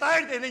together,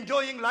 retired and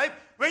enjoying life?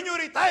 When you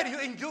retire, you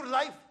endure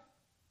life.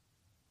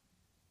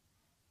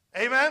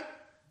 Amen?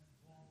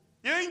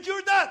 You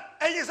endure that.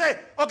 And you say,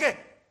 okay,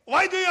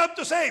 why do you have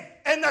to save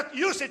and not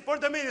use it for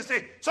the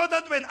ministry? So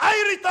that when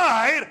I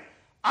retire,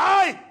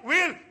 I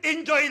will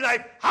enjoy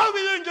life. How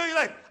will you enjoy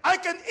life? I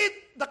can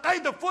eat the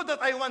kind of food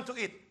that I want to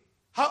eat.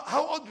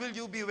 How old will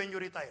you be when you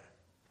retire?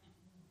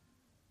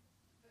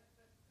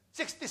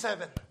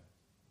 67.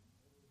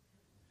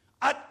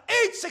 At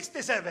age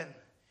 67,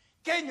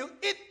 can you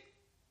eat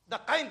the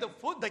kind of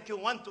food that you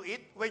want to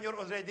eat when you're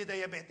already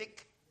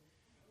diabetic?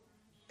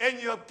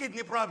 And you have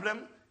kidney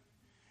problem?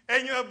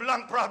 And you have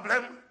lung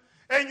problem?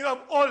 And you have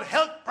all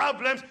health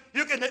problems?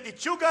 You cannot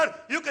eat sugar,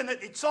 you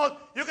cannot eat salt,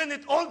 you can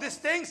eat all these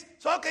things.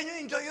 So how can you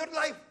enjoy your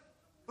life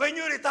when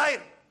you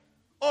retire?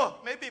 Oh,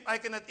 maybe if I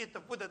cannot eat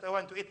the food that I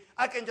want to eat,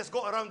 I can just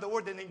go around the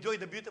world and enjoy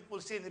the beautiful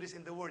sceneries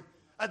in the world.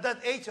 At that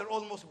age, you're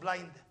almost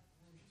blind.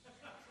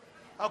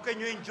 How can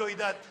you enjoy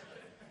that?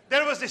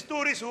 There was this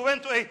tourist who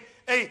went to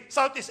a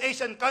Southeast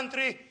Asian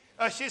country.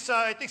 She's,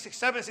 I think,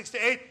 67,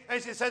 68.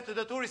 And she said to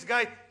the tourist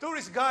guy,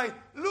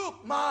 look,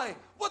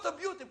 what a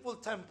beautiful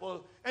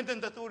temple. And then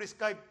the tourist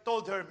guy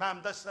told her, ma'am,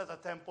 that's not a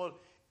temple.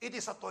 It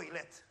is a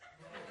toilet.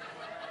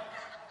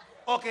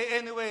 Okay,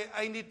 anyway,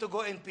 I need to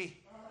go and pee.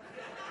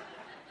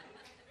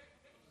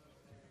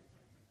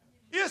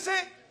 You see,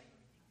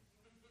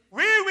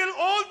 we will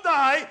all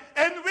die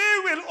and we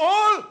will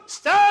all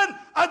stand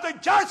at the the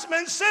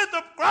judgment seat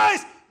of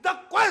Christ, the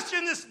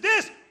question is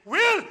this: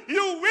 will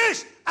you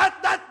wish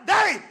at that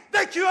day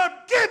that you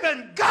have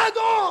given God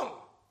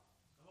all?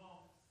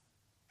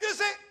 You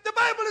see, the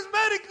Bible is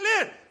very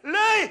clear.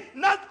 Lay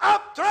not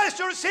up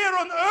treasures here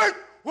on earth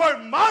where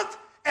moth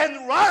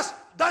and rust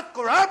doth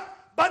corrupt,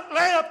 but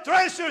lay up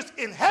treasures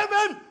in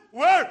heaven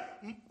where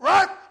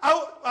rust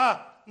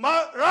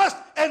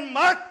and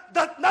moth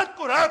doth not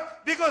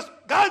corrupt, because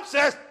God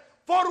says,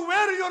 for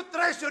where your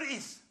treasure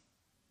is,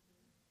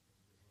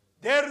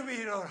 there will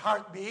your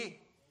heart be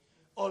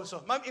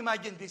also. Ma'am,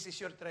 imagine this is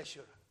your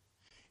treasure.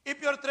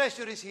 If your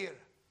treasure is here,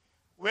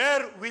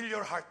 where will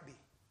your heart be?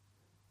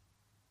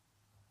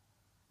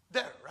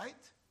 There, right?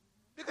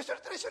 Because your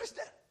treasure is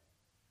there.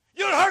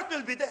 Your heart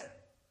will be there.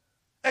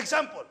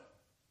 Example.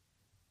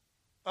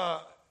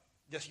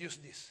 Just use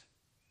this.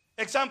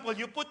 Example,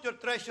 you put your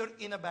treasure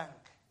in a bank.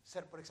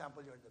 Sir, for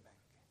example, you're the bank.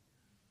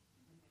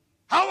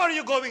 How are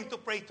you going to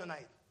pray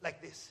tonight?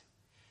 Like this.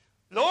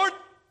 Lord,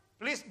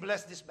 please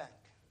bless this bank.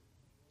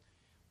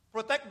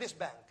 Protect this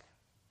bank.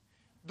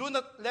 Do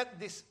not let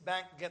this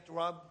bank get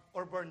robbed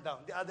or burned down.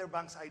 The other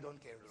banks, I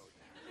don't care, Lord.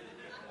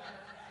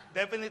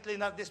 Definitely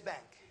not this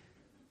bank.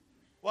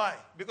 Why?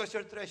 Because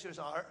your treasures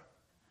are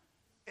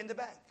in the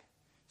bank.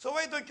 So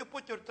why don't you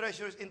put your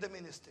treasures in the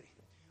ministry?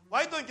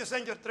 Why don't you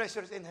send your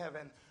treasures in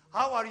heaven?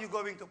 How are you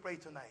going to pray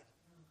tonight?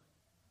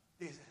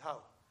 This is how.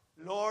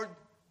 Lord,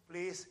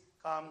 please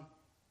come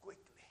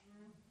quickly.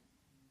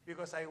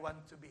 Because I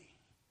want to be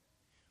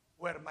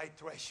where my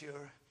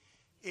treasure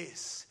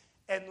is.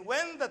 And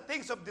when the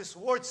things of this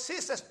world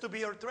ceases to be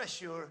your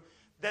treasure,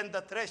 then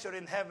the treasure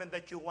in heaven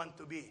that you want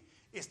to be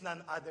is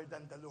none other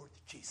than the Lord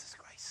Jesus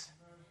Christ.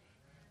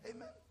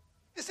 Amen.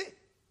 You see,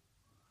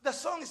 the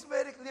song is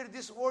very clear.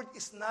 This world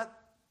is not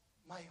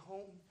my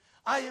home.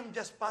 I am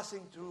just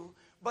passing through.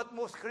 But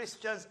most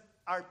Christians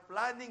are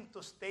planning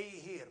to stay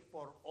here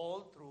for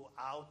all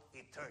throughout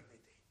eternity.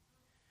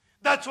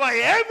 That's why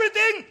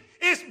everything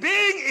is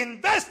being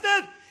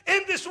invested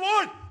in this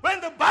world,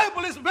 when the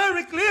Bible is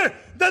very clear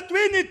that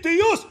we need to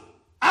use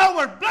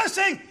our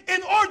blessing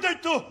in order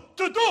to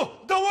do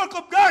the work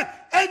of God.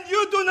 And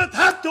you do not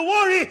have to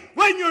worry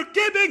when you're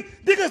giving,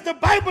 because the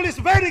Bible is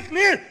very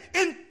clear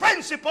in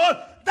principle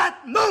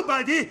that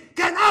nobody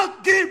can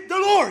outgive the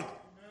Lord.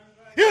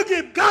 You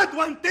give God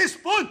 1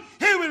 teaspoon,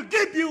 He will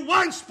give you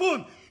 1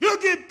 spoon. You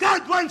give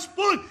God 1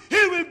 spoon,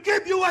 He will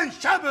give you 1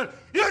 shovel.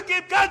 You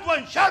give God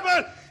 1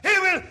 shovel, He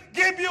will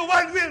give you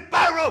 1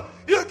 wheelbarrow.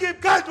 You give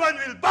God 1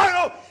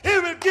 wheelbarrow, He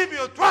will give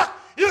you a truck.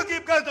 You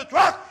give God a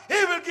truck,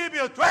 He will give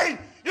you a train.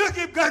 You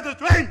give God a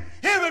train,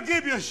 He will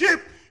give you a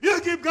ship. You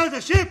give God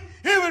a ship,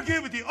 He will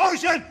give you the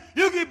ocean.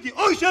 You give the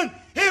ocean,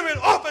 He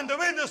will open the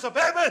windows of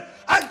heaven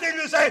until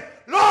you say,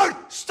 Lord,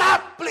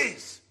 stop,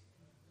 please.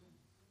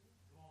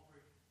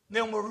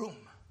 No more room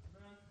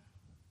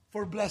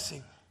for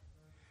blessing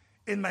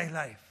in my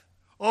life.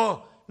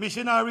 Oh,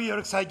 missionary, you're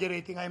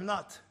exaggerating. I'm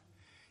not.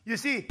 You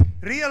see,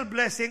 real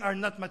blessing are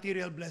not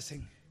material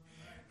blessing.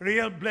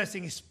 Real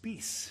blessing is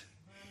peace.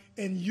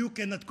 And you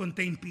cannot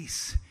contain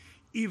peace,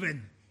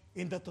 even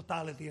in the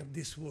totality of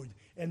this world.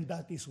 And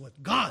that is what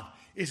God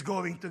is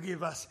going to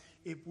give us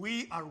if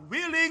we are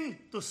willing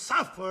to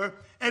suffer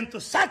and to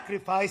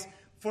sacrifice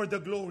for the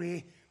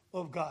glory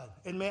of God.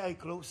 And may I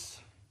close?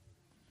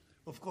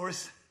 Of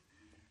course,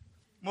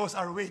 most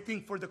are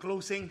waiting for the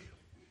closing.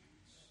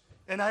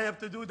 And I have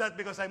to do that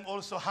because I'm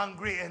also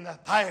hungry and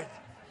tired.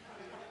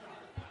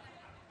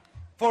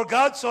 For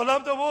God so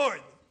loved the world.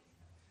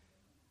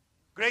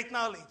 Great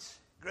knowledge,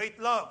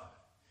 great love,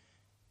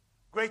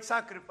 great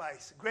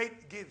sacrifice,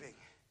 great giving,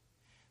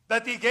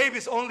 that He gave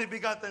His only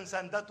begotten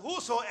Son, that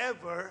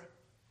whosoever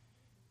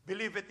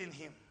believeth in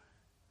Him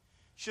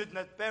should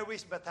not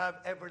perish but have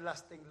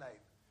everlasting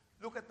life.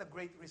 Look at the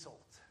great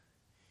result.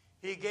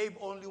 He gave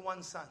only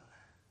 1 Son.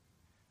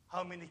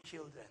 How many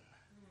children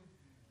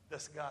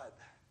does God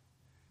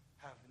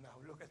have now?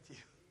 Look at you.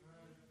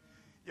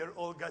 You're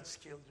all God's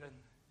children.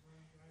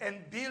 And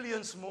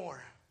billions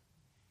more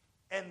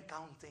and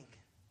counting.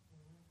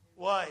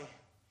 Why?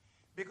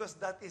 Because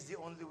that is the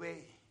only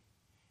way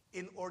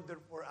in order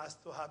for us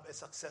to have a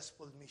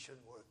successful mission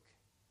work.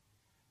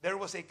 There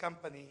was a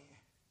company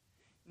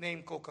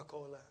named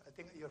Coca-Cola. I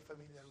think you're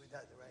familiar with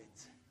that,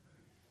 right?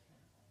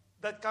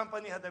 That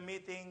company had a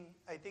meeting,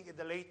 I think in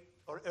the late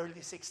or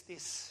early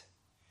 60s.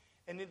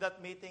 And in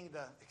that meeting,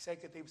 the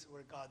executives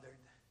were gathered.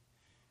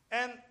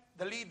 And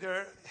the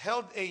leader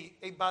held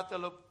a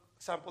bottle of,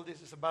 example,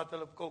 this is a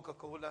bottle of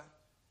Coca-Cola,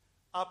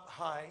 up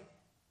high,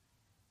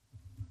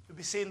 to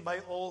be seen by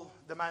all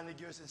the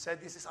managers, and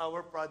said, this is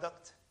our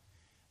product.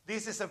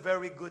 This is a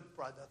very good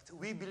product.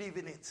 We believe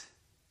in it.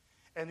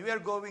 And we are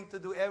going to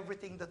do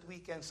everything that we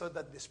can so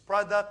that this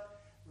product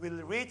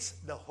will reach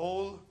the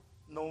whole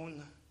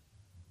known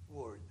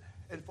world.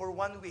 And for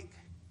 1 week,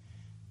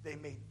 they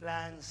made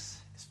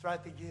plans,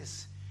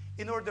 strategies,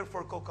 in order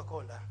for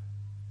Coca-Cola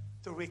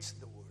to reach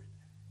the world.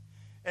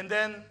 And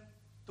then,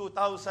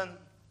 2000,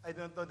 I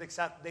don't know the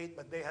exact date,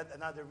 but they had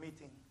another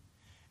meeting.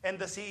 And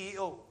the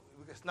CEO,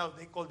 because now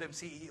they call them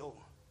CEO,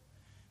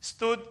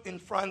 stood in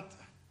front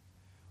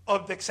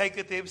of the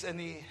executives, and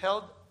he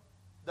held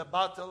the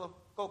bottle of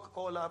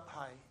Coca-Cola up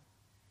high.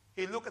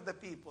 He looked at the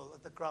people,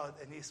 at the crowd,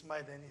 and he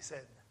smiled and he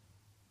said,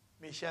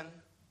 mission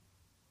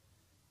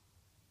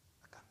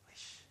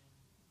accomplished.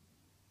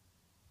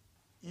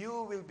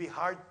 You will be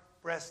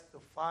hard-pressed to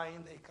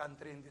find a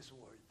country in this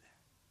world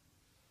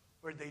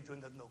where they do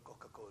not know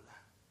Coca-Cola.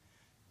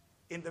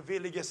 In the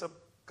villages of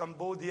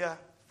Cambodia,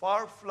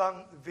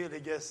 far-flung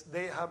villages,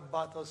 they have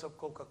bottles of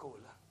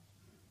Coca-Cola,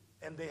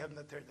 and they have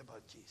not heard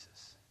about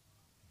Jesus.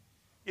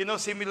 You know,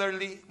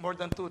 similarly, more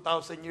than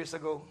 2,000 years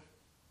ago,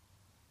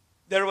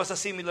 there was a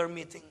similar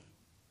meeting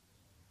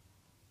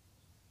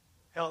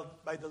held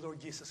by the Lord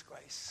Jesus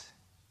Christ.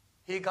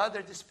 He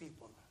gathered his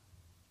people,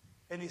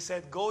 and he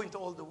said, go into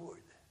all the world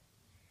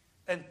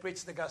and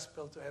preach the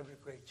gospel to every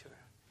creature.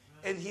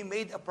 And he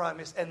made a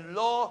promise, and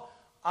lo,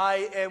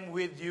 I am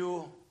with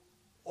you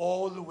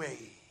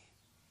always,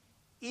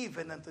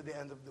 even unto the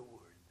end of the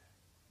world.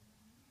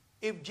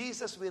 If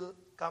Jesus will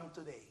come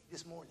today,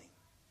 this morning,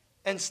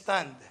 and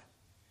stand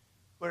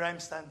where I'm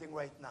standing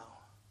right now,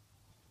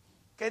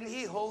 can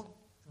he hold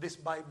this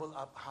Bible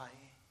up high?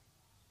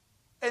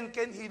 And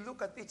can he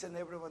look at each and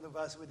every one of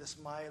us with a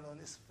smile on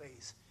his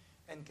face?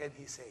 And can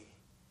he say,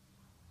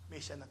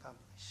 mission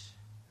accomplished?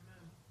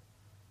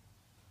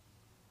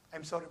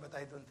 I'm sorry, but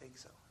I don't think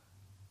so.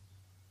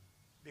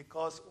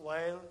 Because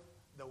while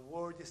the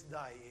world is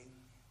dying,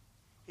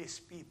 his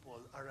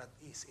people are at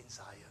ease in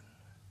Zion.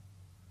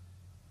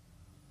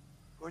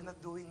 We're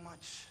not doing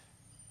much.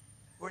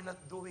 We're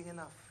not doing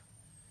enough.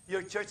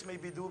 Your church may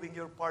be doing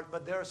your part,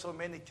 but there are so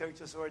many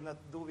churches who are not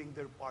doing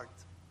their part.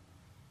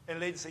 And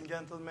ladies and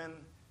gentlemen,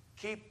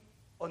 keep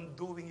on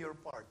doing your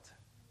part.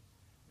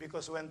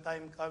 Because when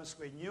time comes,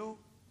 when you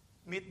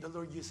meet the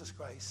Lord Jesus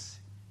Christ,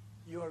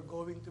 you are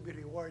going to be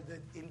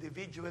rewarded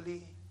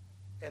individually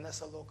and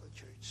as a local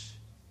church.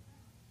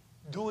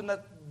 Do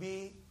not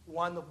be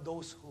one of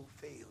those who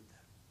failed,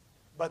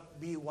 but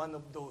be one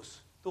of those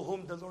to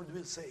whom the Lord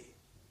will say,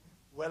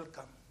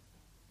 welcome,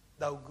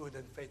 thou good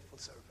and faithful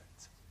servant.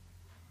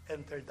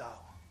 Enter thou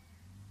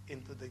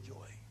into the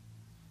joy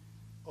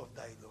of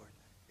thy Lord.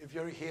 If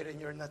you're here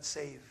and you're not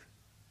saved,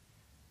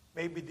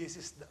 maybe this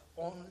is the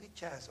only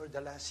chance or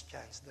the last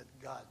chance that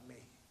God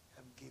may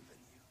have given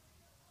you.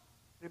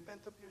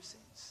 Repent of your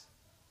sins.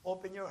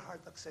 Open your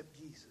heart, accept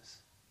Jesus.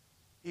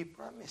 He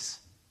promised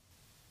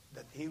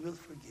that he will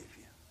forgive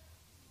you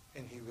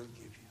and he will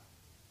give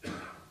you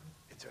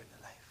eternal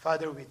life.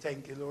 Father, we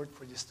thank you, Lord,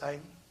 for this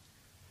time.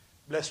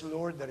 Bless,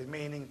 Lord, the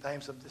remaining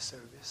times of the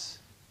service.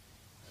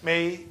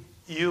 May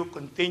you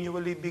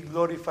continually be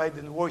glorified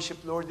and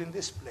worshiped, Lord, in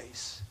this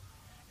place.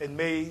 And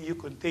may you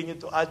continue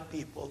to add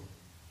people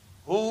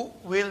who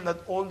will not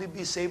only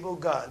be saved, O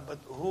God, but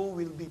who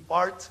will be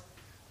part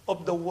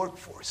of the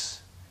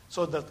workforce.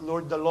 So that,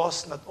 Lord, the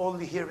lost, not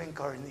only here in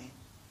Kearney,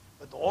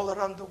 but all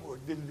around the world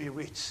will be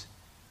reached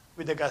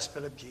with the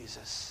gospel of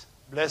Jesus.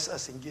 Bless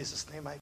us in Jesus' name, I